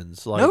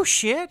boyfriends. Like, No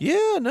shit.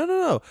 Yeah,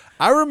 no.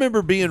 I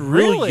remember being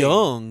really Really?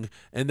 young,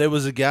 and there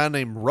was a guy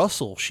named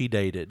Russell she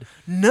dated.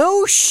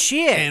 No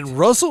shit. And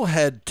Russell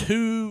had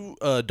 2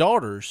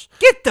 daughters.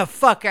 Get the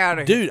fuck out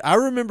of here. Dude, I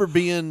remember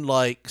being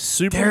like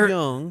super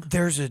young.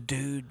 There's a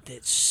dude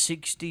that's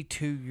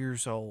 62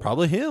 years old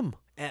Probably him.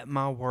 at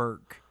my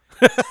work.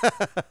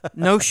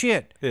 No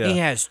shit. Yeah. He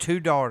has 2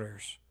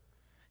 daughters.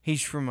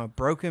 He's from a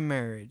broken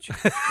marriage.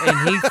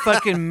 And he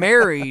fucking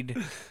married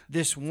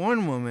this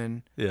one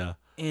woman Yeah.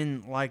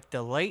 in like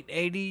the late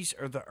 80s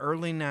or the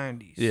early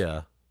 90s.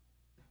 Yeah.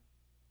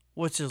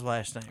 What's his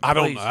last name? I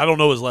Please. don't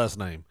know his last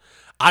name.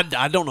 I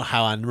don't know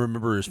how I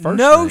remember his first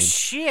No name.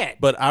 shit.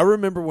 But I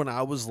remember when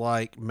I was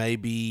like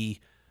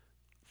maybe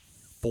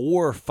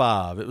 4 or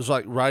 5. It was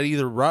like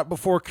either right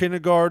before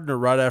kindergarten or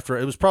right after.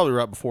 It was probably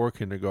right before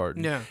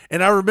kindergarten. Yeah.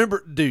 And I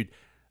remember, dude,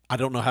 I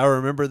don't know how I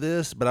remember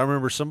this, but I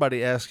remember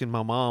somebody asking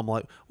my mom,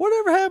 like,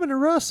 whatever happened to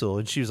Russell?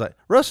 And she was like,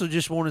 Russell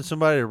just wanted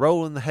somebody to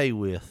roll in the hay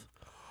with.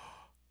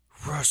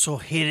 Russell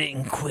hit it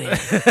and quit.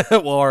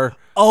 or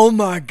Oh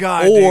my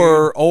God.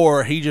 dude.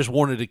 or he just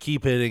wanted to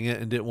keep hitting it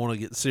and didn't want to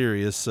get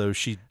serious, so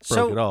she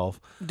broke it off.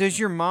 Does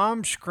your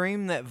mom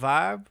scream that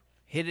vibe?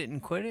 Hit it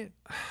and quit it?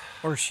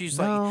 Or she's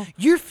No. like,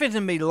 you're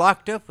finna be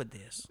locked up with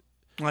this.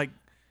 Like,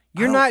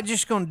 you're not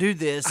just going to do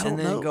this I and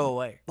don't then know. go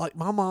away. Like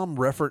my mom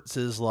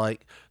references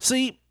like,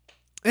 see,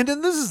 and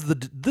then this is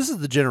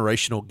the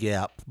generational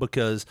gap,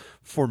 because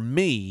for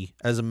me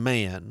as a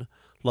man,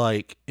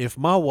 like if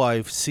my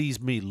wife sees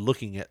me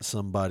looking at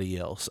somebody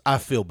else, I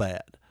feel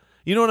bad.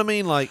 You know what I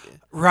mean? Like,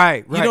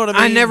 Right. You know what I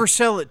mean? I never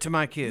sell it to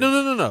my kids.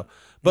 no.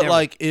 But Never.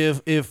 like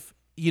if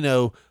you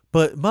know,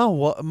 but my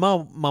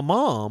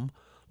mom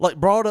like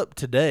brought up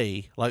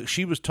today, like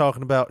she was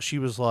talking about, she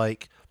was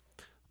like,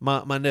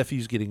 my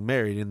nephew's getting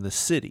married in the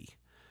city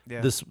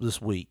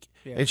this week.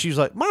 Yeah. And she was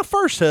like, my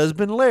first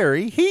husband,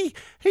 Larry, he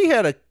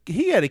had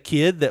a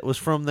kid that was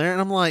from there.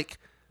 And I'm like,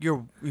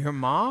 Your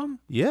mom?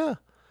 yeah,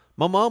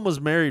 my mom was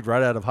married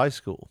right out of high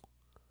school.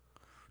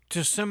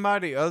 To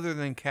somebody other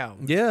than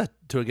Calvin. Yeah,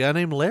 to a guy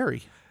named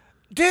Larry.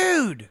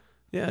 Dude,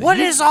 Yeah, what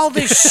is all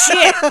this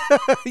shit?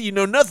 You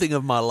know nothing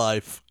of my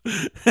life.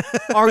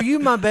 Are you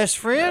my best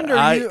friend, or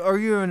are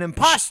you an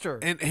imposter?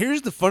 And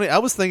here's the funny, I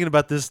was thinking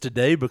about this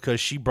today because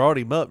she brought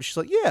him up. She's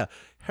like, yeah,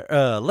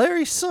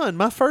 Larry's son,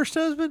 my first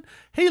husband,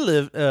 he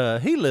lived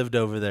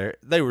over there.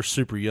 They were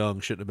super young,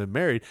 shouldn't have been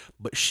married,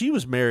 but she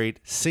was married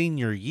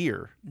senior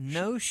year.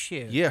 No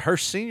shit. Yeah, her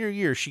senior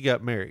year she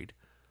got married.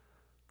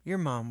 Your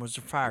mom was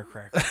a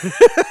firecracker.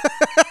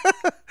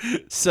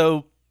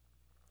 So,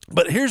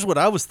 but here's what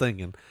I was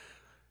thinking.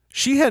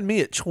 She had me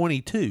at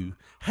 22.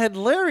 Had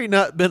Larry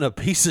not been a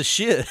piece of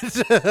shit,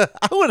 I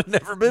would have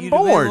never been You'd have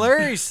born. been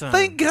Larry's son.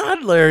 Thank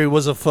God Larry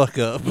was a fuck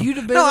up. You'd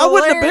have been no, I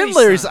wouldn't have been Larry's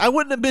Larry's. son. I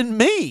wouldn't have been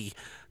me,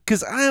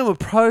 because I am a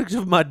product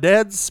of my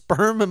dad's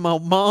sperm and my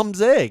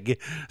mom's egg.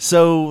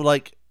 So,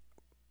 like,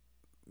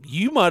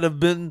 you might have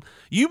been.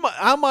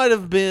 I might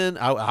have been.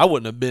 I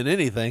wouldn't have been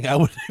anything. I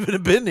wouldn't even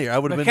have been here. I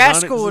would have been.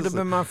 McCaskill would have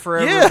been my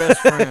forever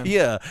best friend.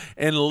 Yeah,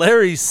 and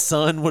Larry's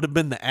son would have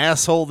been the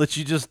asshole that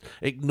you just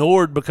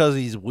ignored because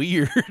he's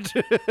weird.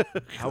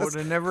 I would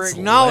have never That's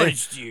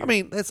acknowledged Larry. you. I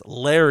mean, that's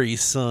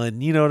Larry's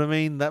son. You know what I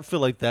mean? I feel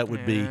like that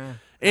would be. Yeah,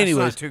 Anyways,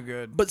 that's not too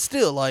good. But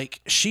still,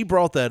 like, she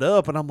brought that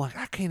up, and I'm like,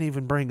 I can't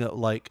even bring up,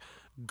 like,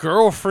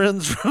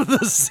 girlfriends from the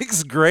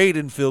 6th grade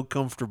and feel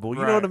comfortable.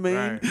 You know what I mean?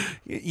 Right.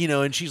 You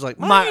know, and she's like,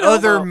 My you know,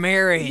 other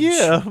marriage.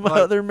 Yeah, my Like-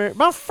 other marriage.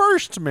 My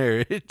first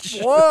marriage.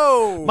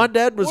 Whoa. My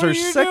dad was What her are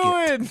you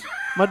second. doing?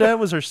 My dad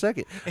was her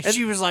second. And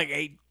she was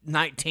like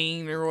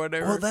 19 or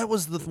whatever. Well, that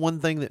was the one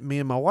thing that me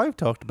and my wife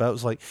talked about.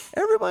 Was like,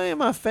 everybody in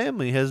my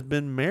family has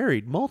been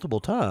married multiple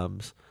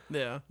times.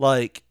 Yeah.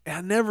 Like,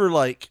 I never,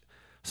 like,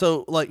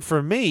 so, like,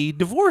 for me,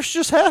 divorce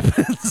just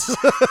happens.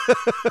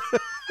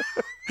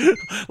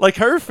 Like,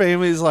 her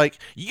family's like,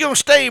 you gonna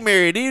stay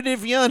married even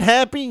if you're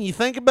unhappy and you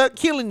think about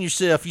killing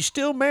yourself, you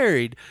still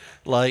married.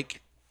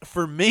 Like,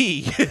 for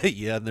me,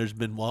 yeah, and there's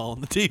been while on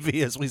the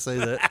TV as we say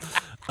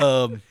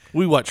that.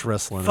 We watch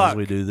wrestling Fuck. as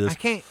we do this.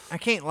 I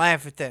can't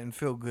laugh at that and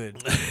feel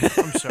good.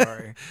 I'm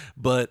sorry.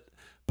 But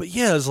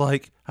yeah, it's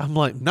like, I'm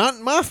like, not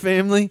in my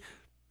family.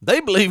 They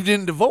believed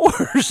in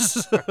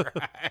divorce.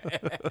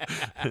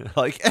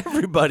 Like,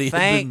 everybody had been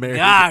Thank married.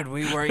 God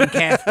we weren't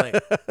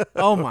Catholic.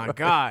 Oh my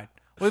God.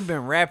 We've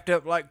been wrapped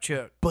up like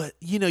Chuck. But,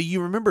 you know,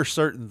 you remember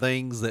certain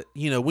things that,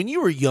 you know, when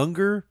you were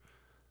younger,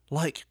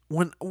 like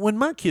when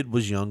my kid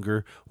was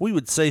younger, we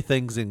would say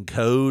things in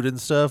code and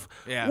stuff.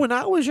 Yeah. When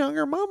I was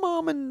younger, my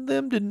mom and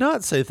them did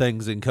not say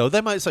things in code.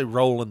 They might say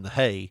roll in the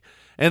hay.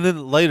 And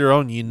then later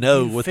on, you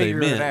know You what they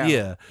figure it meant. out.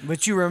 Yeah.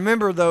 But you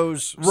remember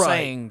those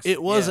sayings.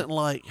 It wasn't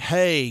like,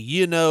 hey,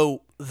 you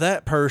know,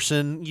 that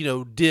person, you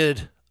know,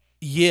 did,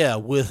 yeah,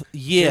 with,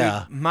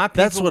 yeah. Dude, my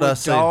people That's what would I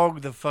say.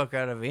 dog the fuck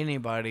out of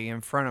anybody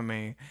in front of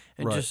me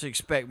and Right. just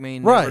expect me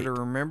never Right. to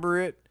remember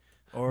it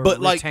or But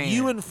like retain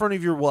you it. in front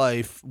of your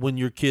wife when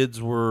your kids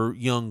were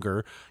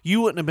younger,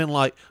 you wouldn't have been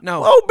like,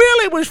 No. oh,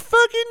 Billy was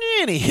fucking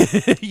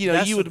Jenny. You know,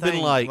 That's you the would have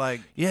been thing,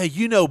 like, yeah,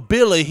 you know,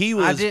 Billy, he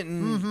was I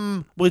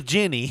didn't with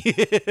Jenny.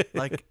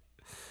 like.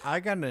 I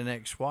got an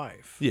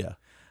ex-wife. Yeah.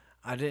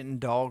 I didn't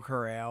dog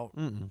her out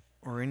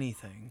or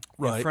anything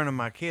Right. in front of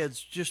my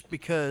kids just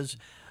because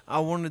I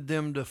wanted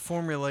them to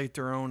formulate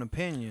their own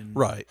opinion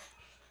Right.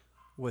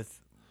 with,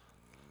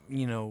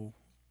 you know,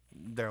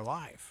 their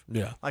life.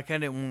 Yeah. Like I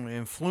didn't want to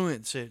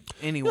influence it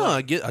anyway. No,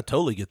 I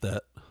totally get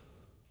that.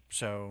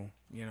 So,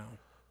 you know.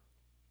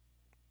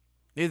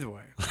 Either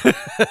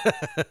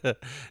way.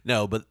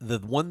 No, but the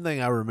one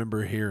thing I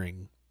remember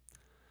hearing,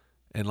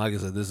 and like I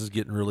said, this is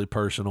getting really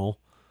personal.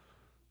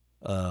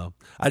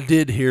 I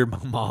did hear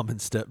my mom and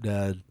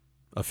stepdad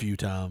a few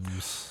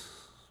times.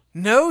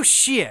 No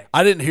shit.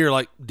 I didn't hear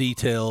like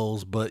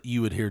details, but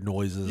you would hear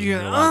noises. and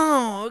Yeah. you're like,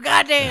 Oh,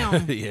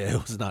 goddamn. yeah,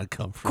 it was not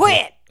comfortable.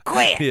 Quit.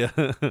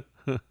 Yeah.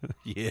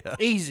 Yeah.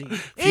 Easy.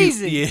 Few-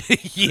 Easy.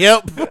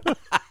 Yeah. Yep.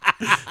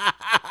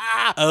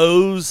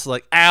 O's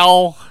like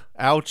ow,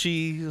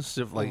 ouchie,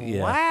 stuff like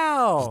yeah.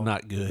 Wow. It's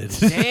not good.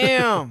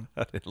 Damn.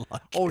 I didn't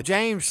like Old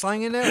James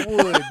slinging that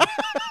wood.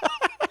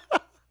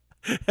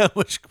 how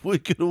much we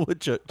could have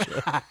woodchuck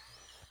chuck.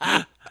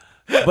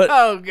 But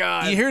Oh,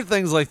 God. you hear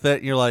things like that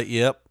and you're like,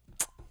 yep,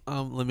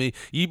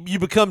 You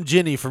become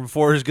Jenny from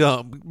Forrest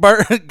Gump.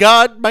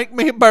 God, make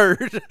me a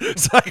bird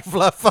so I can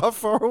fly far,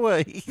 far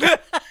away.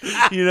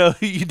 You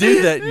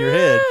do that in your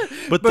head.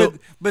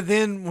 But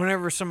then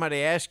whenever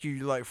somebody asks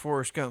you, like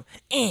Forrest Gump,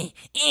 Right.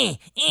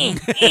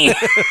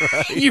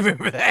 you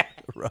remember that?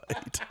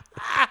 Right.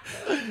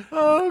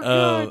 Oh,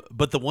 God.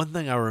 But the one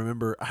thing I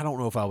remember, I don't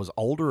know if I was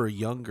older or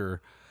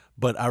younger,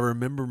 but I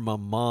remember my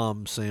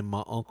mom saying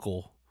my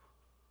uncle,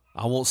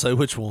 I won't say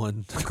which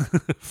one,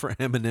 for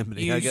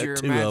anonymity. Use I got your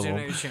two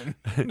imagination.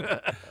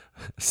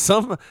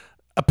 of them.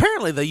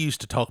 Apparently they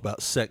used to talk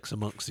about sex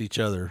amongst each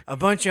other. A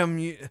bunch of them,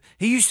 he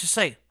used to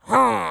say,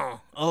 huh,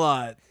 a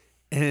lot.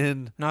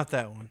 And Not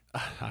that one.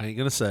 I ain't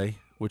going to say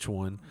which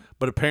one,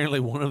 but apparently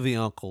one of the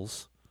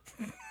uncles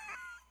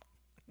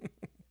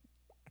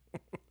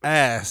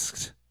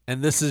asked,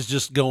 and this is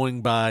just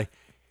going by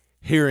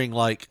hearing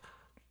like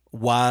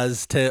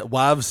wives'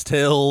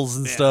 tales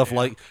and stuff.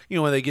 Like,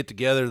 when they get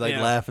together, they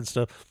laugh and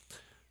stuff.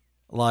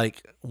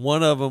 Like,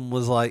 one of them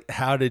was like,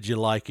 how did you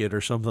like it,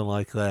 or something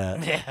like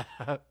that.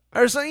 Yeah.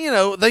 Or so, I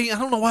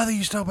don't know why they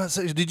used to talk about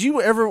sex. Did you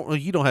ever? Well,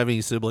 you don't have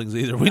any siblings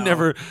either. We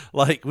never.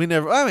 I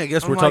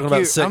guess we're talking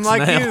about sex I'm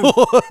like now.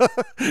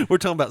 We're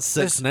talking about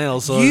sex now.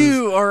 So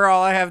you are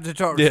all I have to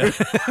talk to.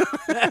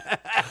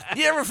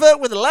 You ever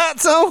fuck with the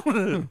lights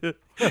on?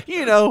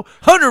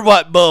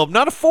 100-watt bulb,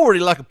 not a 40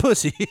 like a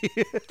pussy.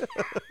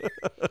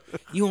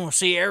 You want to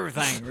see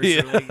everything,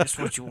 recently. That's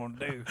what you want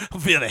to do.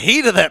 Feel the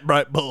heat of that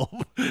bright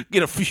bulb.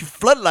 Get a few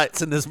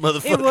floodlights in this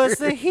motherfucker. It was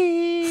the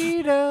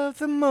heat of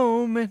the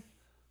moment.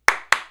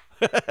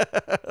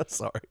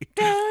 Sorry.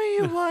 Tell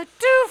you what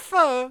to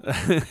fuck.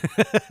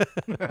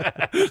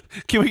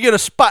 Can we get a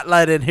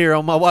spotlight in here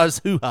on my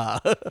wife's hoo-ha?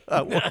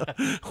 I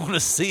want to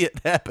see it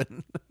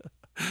happen.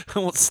 I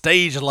want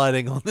stage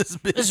lighting on this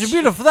bitch. It's a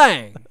beautiful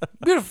thing.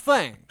 Beautiful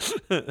thing. It's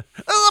a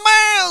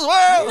man's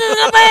world.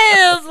 It's a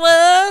man's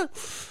world.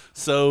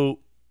 So,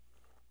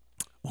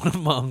 one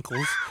of my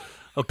uncles,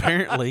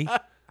 apparently,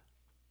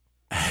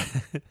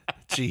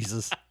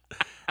 Jesus,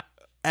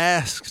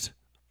 asked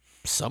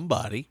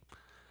somebody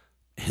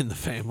in the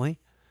family,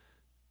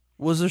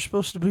 was there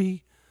supposed to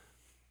be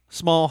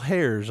small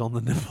hairs on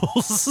the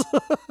nipples?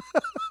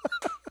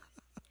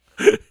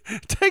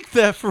 Take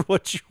that for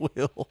what you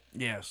will.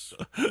 Yes.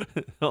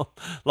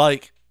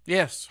 Like,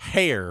 Yes.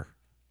 hair.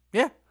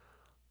 Yeah.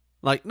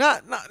 Like,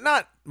 not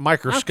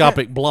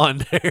microscopic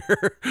blonde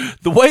hair.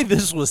 The way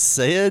this was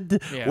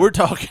said, we're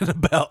talking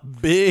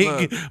about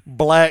big,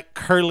 black,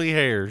 curly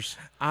hairs.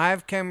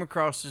 I've came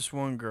across this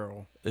one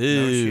girl.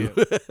 Ew.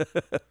 No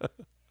shit.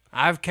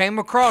 I've came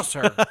across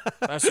her.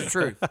 That's the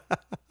truth.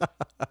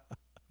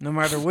 No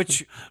matter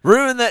which...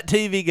 Ruin that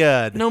TV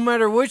guide. No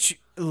matter which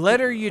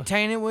letter you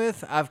taint it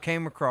with, I've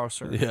came across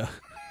her. Yeah.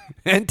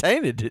 And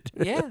tainted it.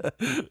 Yeah.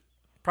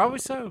 Probably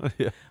so.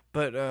 Yeah.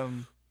 But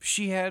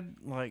she had,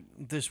 like,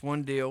 this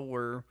one deal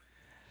where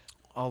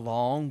a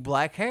long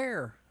black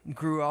hair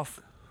grew off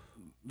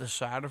the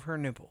side of her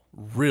nipple.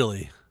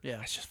 Really? Yeah.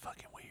 That's just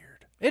fucking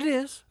weird. It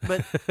is,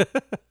 but...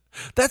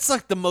 That's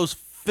like the most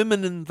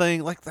feminine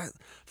thing. Like that.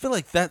 I feel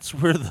like that's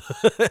where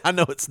the... I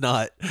know it's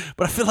not,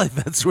 but I feel like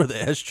that's where the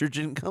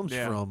estrogen comes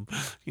from.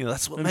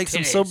 That's what makes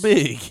them so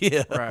big.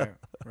 Yeah. Right.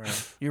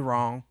 You're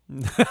wrong.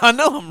 I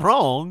know I'm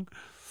wrong.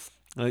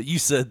 You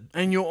said...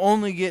 And you'll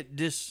only get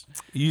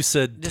You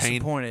said...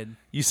 disappointed.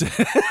 You said...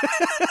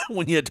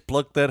 when you had to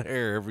pluck that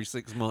hair every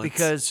 6 months.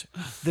 Because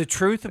the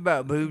truth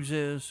about boobs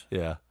is...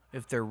 Yeah.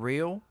 If they're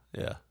real...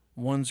 Yeah.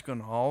 One's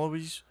gonna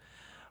always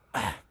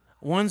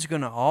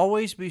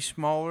be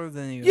smaller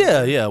than the Yeah,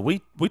 other. yeah.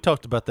 We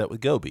talked about that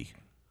with Gobi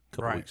a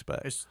couple weeks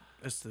back. It's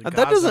the that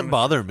God's doesn't honest-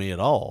 bother me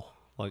at all.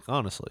 Like,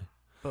 honestly.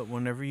 But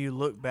whenever you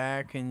look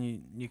back and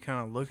you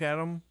kind of look at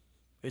them,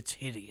 it's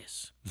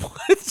hideous.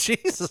 What?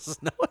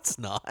 Jesus, no, it's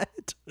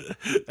not.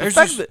 There's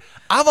fact just- that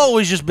I've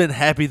always just been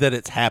happy that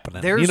it's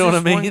happening. There's You know what I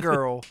this mean? one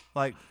girl,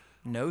 like,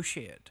 no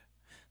shit.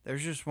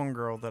 There's just one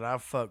girl that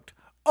I've fucked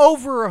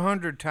over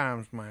 100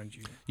 times, mind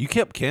you. You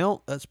kept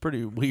count? That's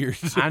pretty weird.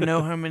 I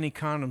know how many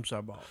condoms I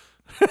bought.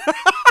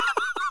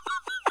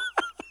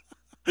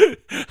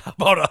 I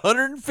bought a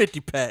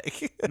 150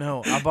 pack.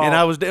 No, I bought... And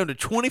I was down to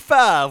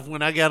 25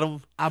 when I got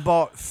them. I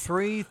bought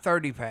 3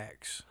 30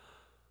 packs.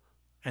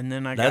 And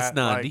then I That's got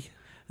 90. like,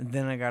 and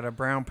then I got a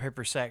brown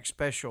paper sack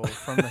special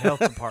from the health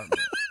department.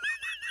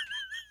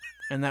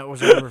 And that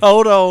was over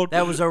Hold on.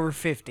 That was over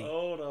 50.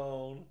 Hold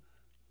on.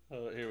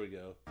 Oh, here we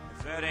go.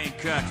 If that ain't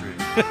country,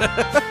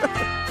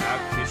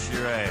 I'll kiss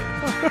your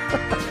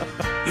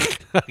ass.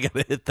 I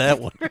gotta hit that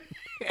one.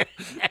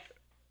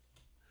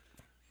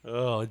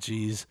 Oh,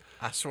 jeez.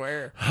 I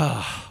swear.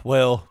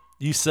 Well,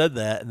 you said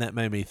that, and that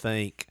made me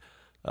think.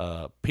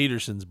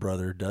 Peterson's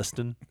brother,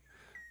 Dustin,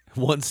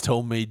 once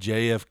told me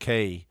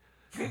JFK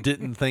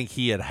didn't think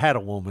he had a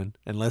woman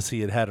unless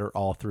he had her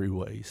all 3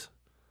 ways.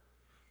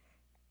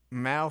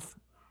 Mouth.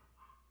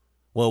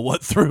 Well,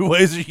 what 3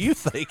 ways are you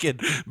thinking?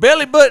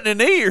 Belly button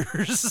and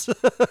ears.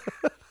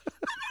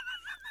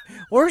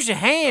 Where's your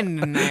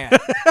hand in that?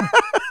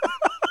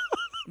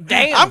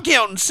 Damn. I'm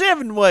counting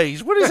 7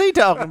 ways. What is he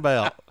talking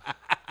about?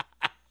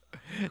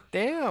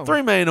 Damn.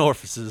 3 main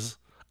orifices.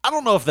 I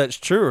don't know if that's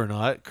true or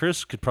not.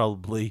 Chris,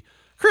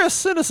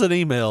 send us an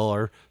email,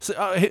 or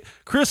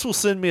Chris will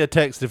send me a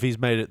text if he's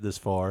made it this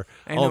far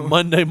on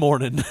Monday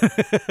morning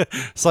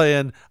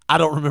saying, I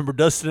don't remember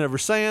Dustin ever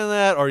saying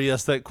that, or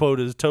yes, that quote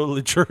is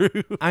totally true.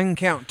 I can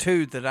count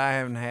 2 that I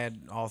haven't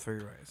had all 3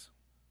 ways.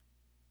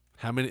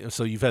 How many?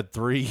 So you've had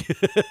 3?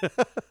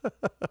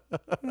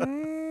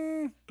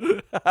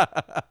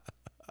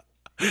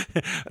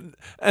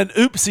 And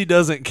oopsie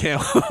doesn't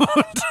count.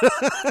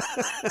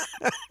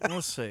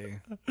 Let's see.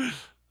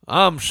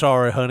 I'm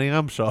sorry, honey.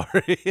 I'm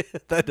sorry.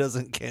 That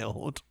doesn't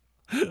count.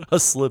 A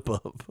slip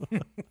up.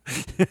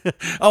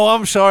 Oh,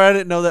 I'm sorry. I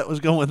didn't know that was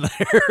going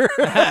there.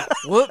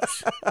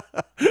 Whoops.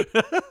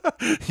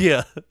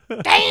 Yeah.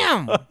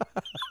 Damn.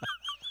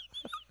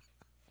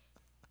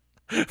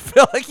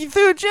 Felt like you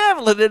threw a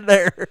javelin in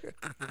there.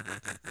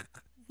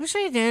 This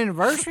ain't the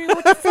anniversary.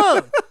 What the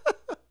fuck?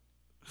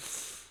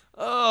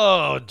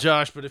 Oh,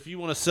 Josh, but if you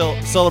want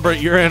to celebrate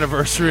your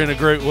anniversary in a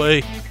great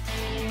way,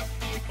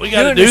 we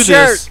got to do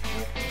this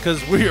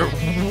because we are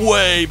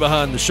way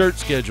behind the shirt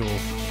schedule.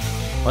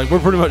 Like, we're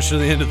pretty much to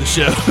the end of the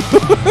show.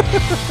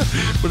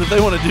 But if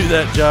they want to do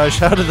that, Josh,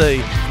 how do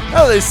they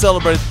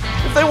celebrate?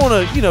 If they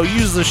want to,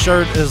 use the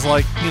shirt as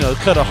like,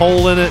 cut a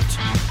hole in it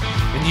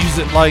and use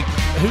it like,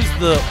 who's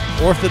the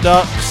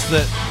Orthodox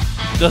that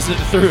does it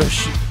through a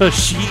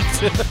sheet?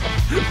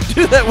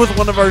 Do that with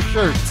one of our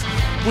shirts.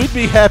 We'd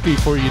be happy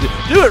for you to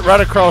do it right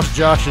across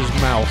Josh's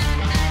mouth.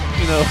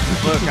 Look,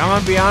 I'm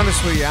going to be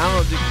honest with you. I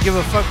don't give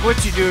a fuck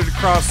what you do it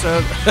across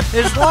of.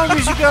 As long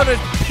as you go to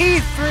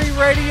P3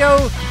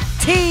 Radio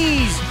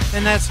Tees,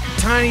 and that's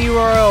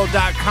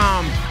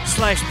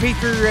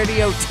tinyurl.com/P3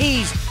 Radio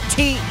Tees,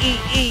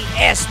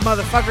 TEES,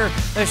 motherfucker.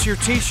 That's your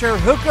t-shirt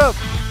hookup.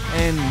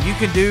 And you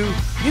can do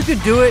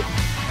it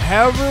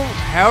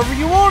however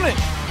you want it.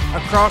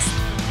 Across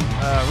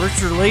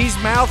Richard Lee's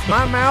mouth,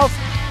 my mouth,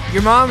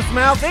 your mom's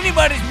mouth,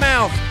 anybody's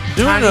mouth.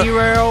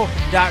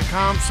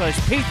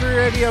 tinyurl.com/P3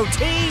 Radio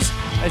Tees.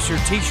 That's your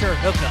t-shirt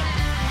hookup.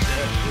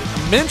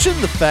 Mention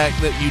the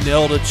fact that you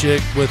nailed a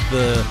chick with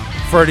the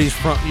Freddy's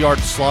Front Yard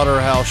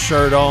Slaughterhouse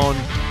shirt on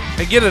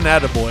and get an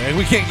attaboy. And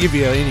we can't give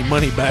you any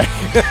money back.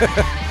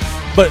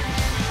 But,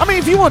 I mean,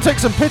 if you want to take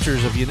some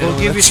pictures of you nailing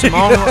we'll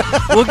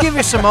give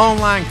you some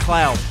online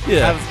clout.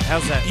 Yeah.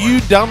 How's that work? You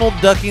Donald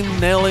Ducking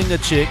nailing a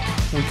chick.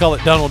 We call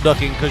it Donald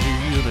Ducking because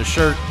you're using a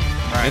shirt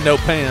and no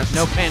pants.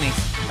 No pennies.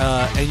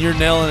 And you're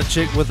nailing a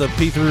chick with a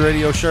P3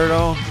 Radio shirt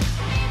on.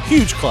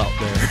 Huge clout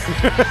there.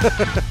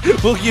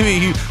 We'll give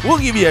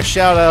you a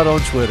shout out on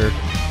Twitter.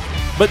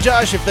 But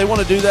Josh, if they want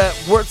to do that,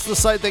 what's the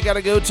site they got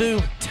to go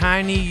to?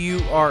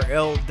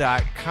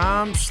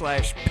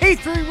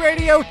 tinyurl.com/P3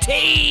 Radio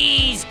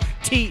Tees,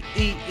 TEES,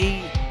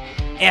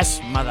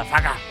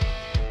 motherfucker.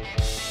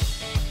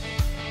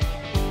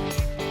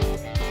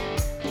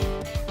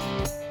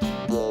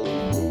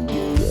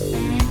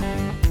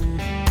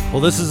 Well,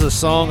 this is a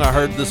song I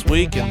heard this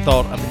week and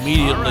thought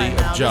immediately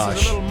of Josh.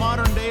 This is a little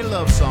modern day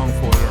love song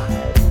for you.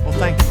 Well,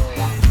 thank you.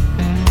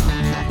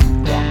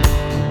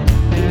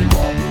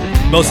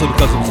 Mostly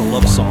because it was a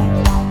love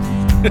song.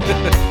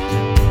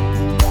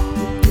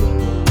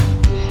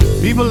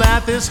 People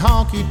at this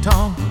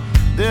honky-tonk,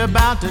 they're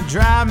about to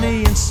drive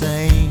me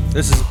insane.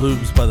 This is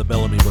Boobs by the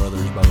Bellamy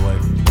Brothers, by the way.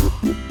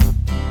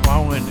 Why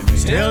wouldn't it be?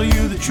 Tell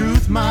you the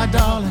truth, my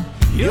darling,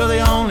 you're the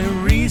only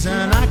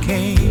reason I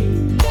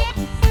came.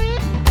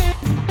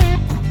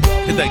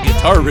 Hit that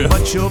guitar riff.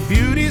 But your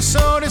beauty's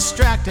so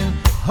distracting,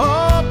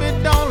 hope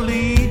it don't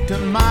lead to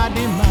my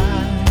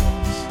demise.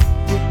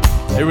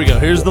 Here we go.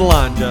 Here's the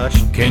line,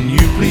 Josh. Can you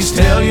please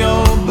tell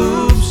your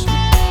boobs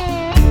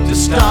to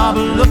stop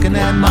looking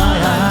at my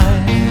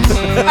eyes?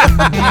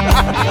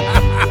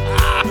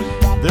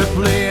 They're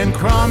playing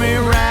crummy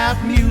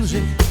rap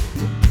music,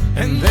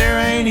 and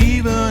there ain't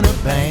even a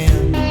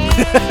band.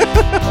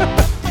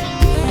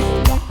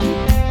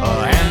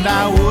 And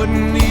I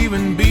wouldn't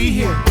even be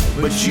here,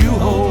 but you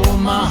hold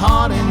my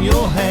heart in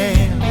your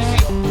hands.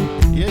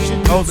 Yes, you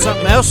do, Hold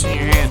something else in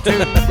your hand,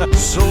 too.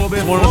 So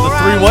before one of the 3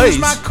 I ways. lose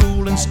my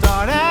cool and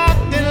start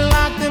acting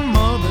like them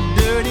other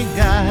dirty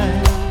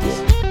guys,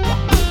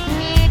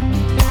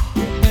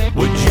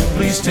 would you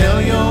please tell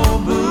your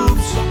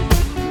boobs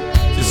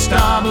to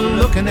stop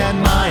looking at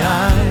my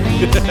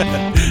eyes?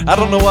 I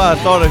don't know why I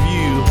thought of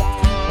you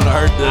when I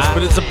heard this,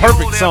 but it's a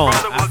perfect song.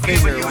 Got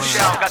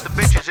the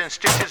bitches in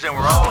stitches and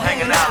we're all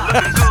hanging out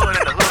looking good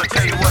in the hood.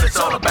 Tell you what it's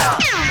all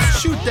about.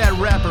 Shoot that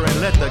rapper and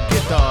let the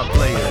guitar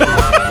play it.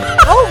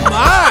 Oh,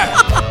 my.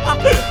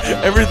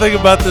 Everything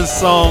about this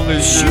song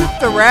is Shoot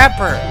the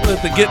rapper.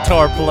 let the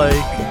guitar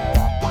play.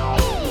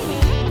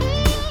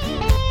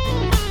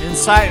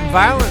 Inciting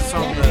violence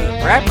on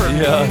the rapper.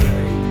 Yeah.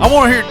 I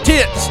want to hear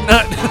tits,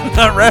 not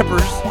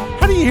rappers.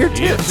 How do you hear If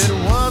tits? it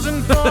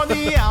wasn't for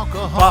the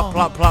alcohol, Plop,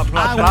 plop, plop,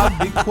 plop, I plop.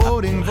 would be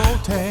quoting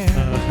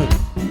Voltaire.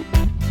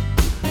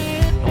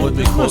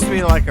 This must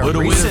be like a But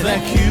with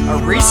that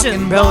cute recent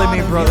rockin' Bellamy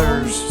bottom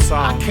Brothers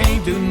I song.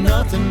 can't do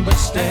nothing but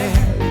stare.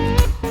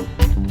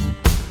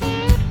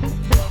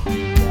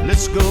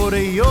 Let's go to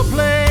your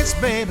place,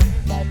 baby.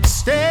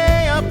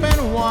 Stay up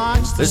and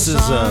watch the This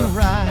is,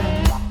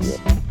 sunrise.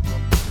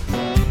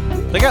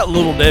 They got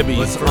Little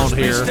Debbie's on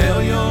here.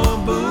 Tell your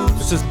boobs.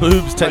 This is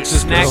Boobs,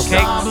 Texas snack Girls.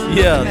 cakes?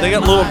 Yeah, they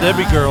got Little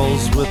Debbie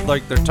girls with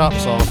like their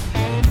tops off.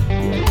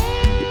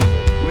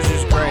 Which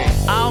is great.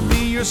 I'll be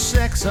your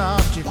sex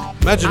object.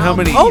 Imagine how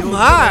many. Oh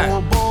my!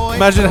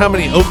 Imagine how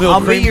many oatmeal I'll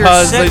be cream your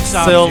pies they'd sex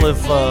sell object.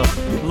 if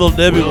Little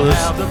Debbie was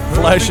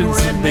flashing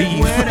some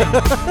beef.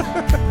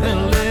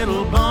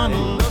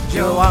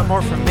 Get a lot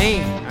more from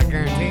me, I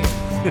guarantee you.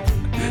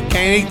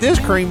 Can't eat this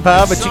cream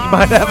pie, but you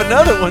might have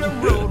another one.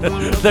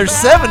 There's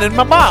 7 in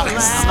my box.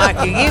 I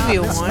can give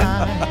you one.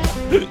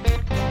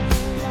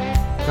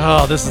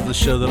 Oh, this is the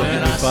show that'll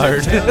get me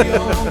fired.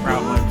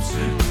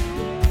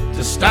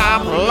 Just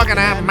stop looking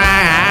at my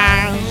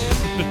eyes.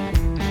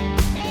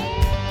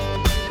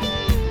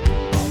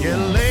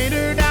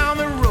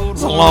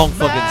 It's a long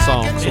fucking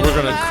song, so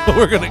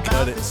we're gonna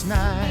cut it.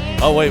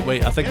 Oh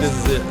wait, I think this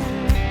is it.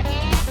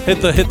 Hit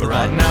the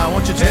Right now,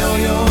 won't you tell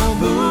your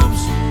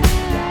boobs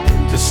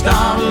to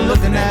stop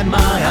looking at my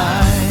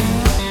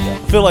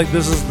eyes? I feel like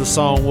this is the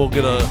song we'll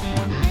get a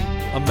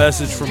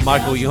message from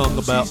Michael Young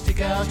about.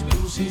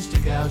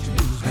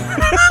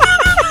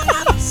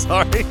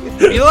 Sorry.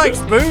 He likes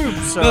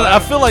boobs, so I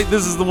feel like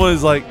this is the one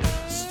who's like,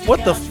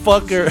 what the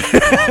fuck are...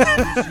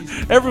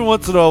 Every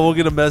once in a while we'll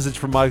get a message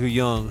from Michael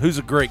Young, who's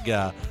a great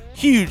guy.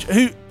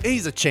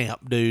 He's a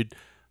champ, dude.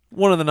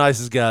 One of the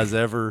nicest guys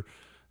ever.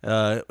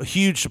 A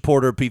huge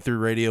supporter of P3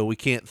 Radio. We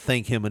can't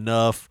thank him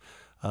enough.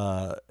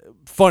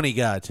 Funny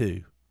guy,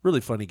 too. Really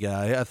funny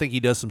guy. I think he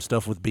does some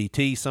stuff with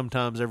BT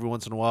sometimes every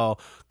once in a while.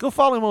 Go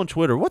follow him on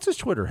Twitter. What's his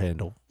Twitter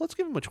handle? Let's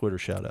give him a Twitter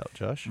shout out,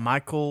 Josh.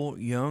 Michael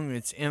Young.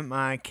 It's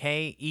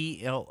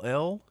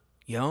Mikel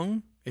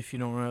Young. If you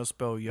don't know how to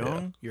spell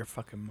Young, you're a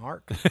fucking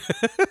mark.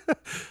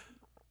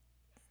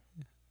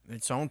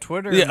 It's on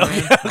Twitter. Yeah,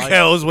 man. okay.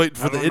 I was waiting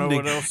for I the don't know ending.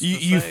 what else to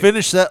You say.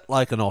 finish that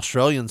like an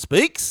Australian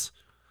speaks.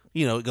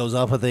 You know, it goes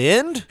up at the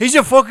end. He's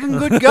a fucking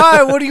good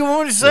guy. What do you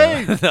want to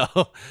say? No,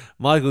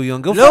 Michael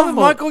Young. Go follow Love him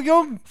Michael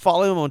Young.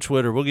 Follow him on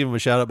Twitter. We'll give him a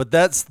shout out. But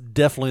that's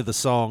definitely the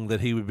song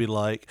that he would be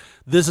like,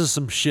 this is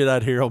some shit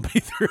I'd hear on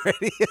P3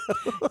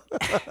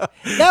 Radio.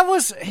 That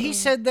was, he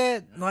said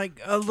that like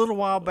a little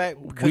while back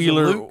because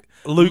Wheeler,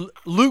 of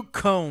Luke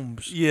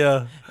Combs.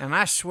 Yeah. And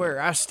I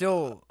swear,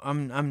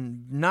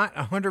 I'm not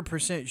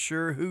 100%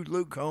 sure who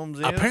Luke Combs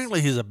is.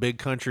 Apparently he's a big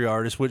country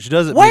artist, which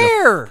doesn't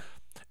Where?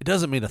 it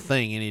doesn't mean a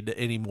thing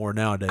anymore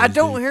nowadays. I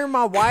don't dude. hear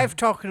my wife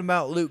talking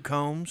about Luke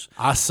Combs.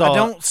 I saw I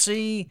don't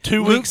see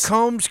 2 Luke weeks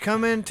Combs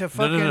coming to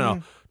fucking.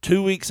 No.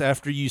 2 weeks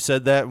after you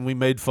said that and we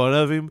made fun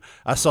of him,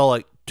 I saw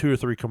like 2 or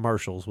 3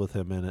 commercials with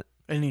him in it.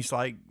 And he's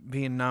like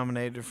being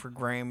nominated for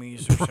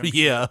Grammys or something.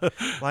 Yeah.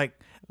 Like,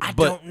 I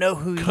But don't know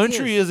who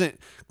country he is.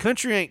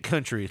 country ain't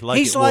country like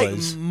He's it like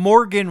was.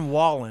 Morgan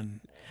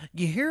Wallen.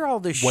 You hear all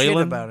this shit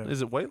Waylon? about him.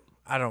 Is it Waylon?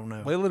 I don't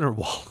know. Waylon or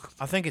Wallen?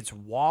 I think it's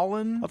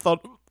Wallen. I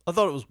thought it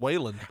was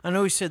Waylon. I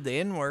know he said the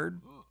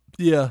N-word.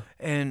 Yeah.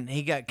 And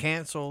he got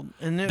canceled.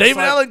 And it was David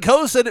like, Allen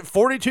Coe said it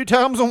 42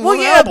 times on well, one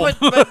yeah, album.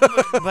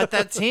 but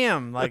that's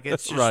him. Like,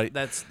 it's just, Right.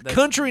 That's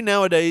Country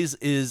nowadays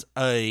is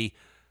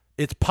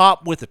it's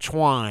pop with a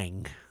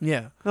twang.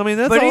 yeah. I mean,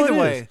 that's But all either it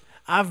way, is.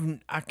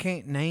 I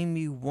can't name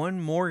you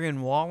one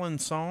Morgan Wallen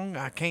song.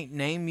 I can't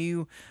name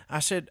you. I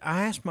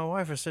asked my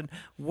wife. I said,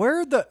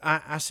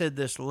 I said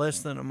this less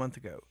than a month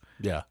ago.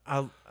 Yeah.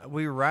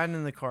 We were riding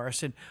in the car. I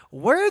said,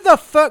 where the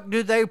fuck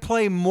do they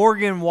play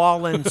Morgan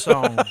Wallen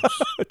songs?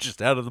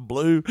 Just out of the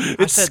blue.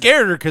 It said-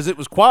 scared her because it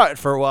was quiet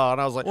for a while, and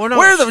I was like, Well, no,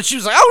 where are them? She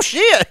was like, oh,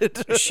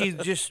 shit. She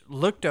just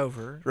looked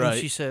over Right.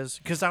 and she says,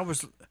 because I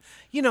was,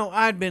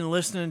 I'd been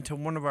listening to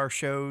one of our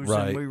shows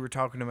Right. and we were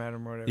talking about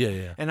him or whatever.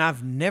 Yeah. And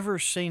I've never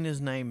seen his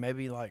name,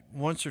 maybe like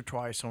once or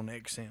twice on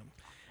XM.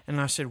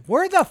 And I said,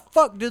 where the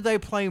fuck do they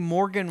play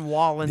Morgan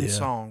Wallen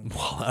songs?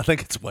 Well, I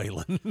think it's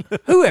Waylon.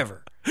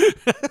 Whoever.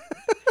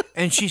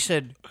 And she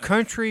said,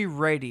 country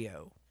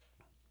radio.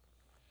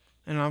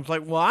 And I was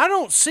like, well, I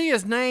don't see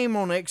his name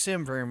on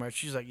XM very much.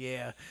 She's like,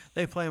 yeah,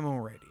 they play him on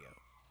radio.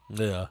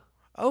 Yeah.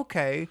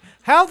 Okay,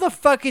 how the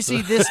fuck is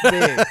he this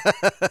big?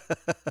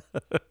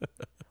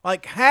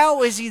 Like,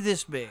 how is he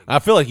this big? I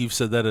feel like you've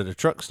said that at a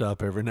truck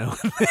stop every now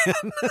and then.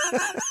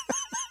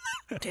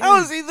 How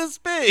is he this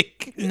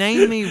big?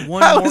 Name me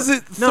one How more. is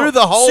it No, through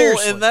the hole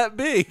seriously. and that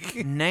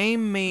big?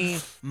 Name me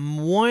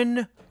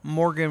one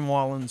Morgan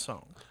Wallen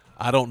song.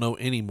 I don't know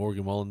any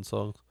Morgan Wallen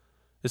songs.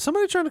 Is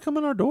somebody trying to come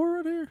in our door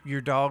right here?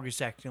 Your dog is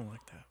acting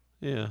like that.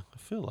 Yeah, I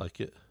feel like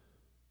it.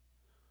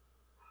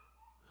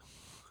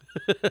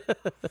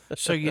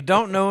 So you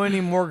don't know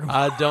any Morgan.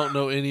 I don't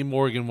know any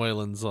Morgan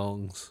Wallen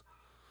songs.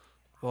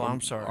 Well,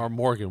 I'm sorry. Or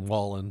Morgan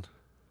Wallen.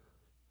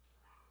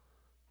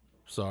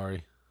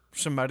 Sorry.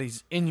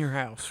 Somebody's in your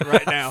house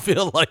right I now.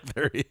 feel like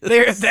there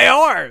is. They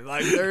are.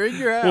 Like, they're in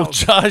your Well, house.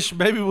 Josh,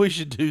 maybe we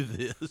should do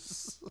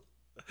this.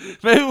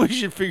 Maybe we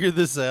should figure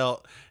this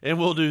out, and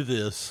we'll do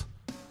this.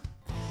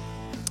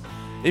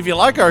 If you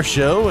like our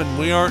show and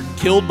we aren't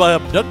killed by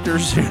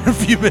abductors here in a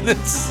few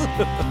minutes,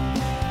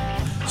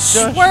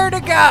 Swear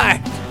to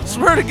God.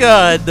 Swear to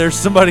God, there's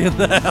somebody in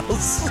the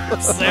house.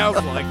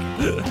 Sounds like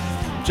it.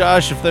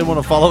 Josh, if they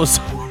want to follow us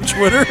on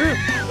Twitter,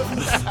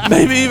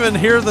 maybe even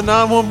hear the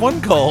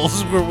 911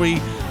 calls where we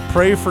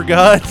pray for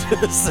God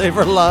to save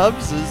our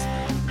lives as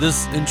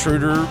this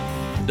intruder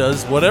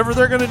does whatever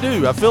they're going to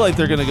do. I feel like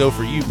they're going to go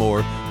for you more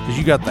because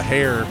you got the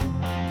hair.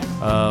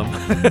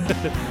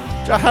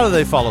 How do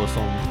they follow us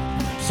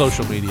on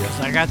social media?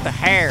 I got the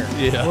hair.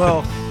 Yeah.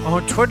 Well,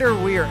 on Twitter,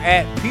 we are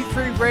at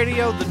P3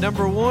 Radio, the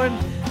number 1.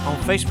 On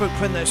Facebook,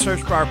 put in that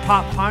search bar,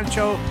 Pop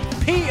Poncho,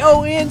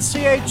 Poncho.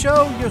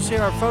 You'll see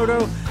our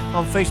photo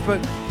on Facebook.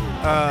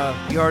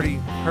 You already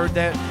heard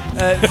that.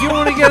 If you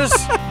want to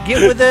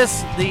get with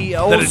us, the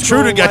old That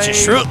intruder got you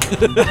school shook.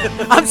 way-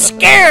 I'm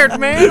scared,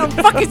 man. I'm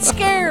fucking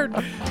scared.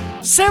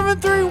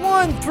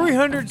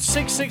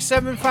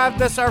 731-300-6675.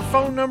 That's our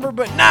phone number.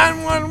 But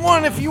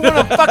 911 if you want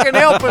to fucking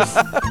help us.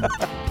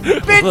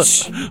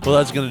 Bitch. Well,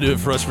 that's going to do it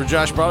for us. For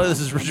Josh Brawley,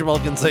 this is Richard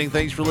Mulligan saying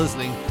thanks for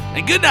listening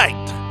and good night.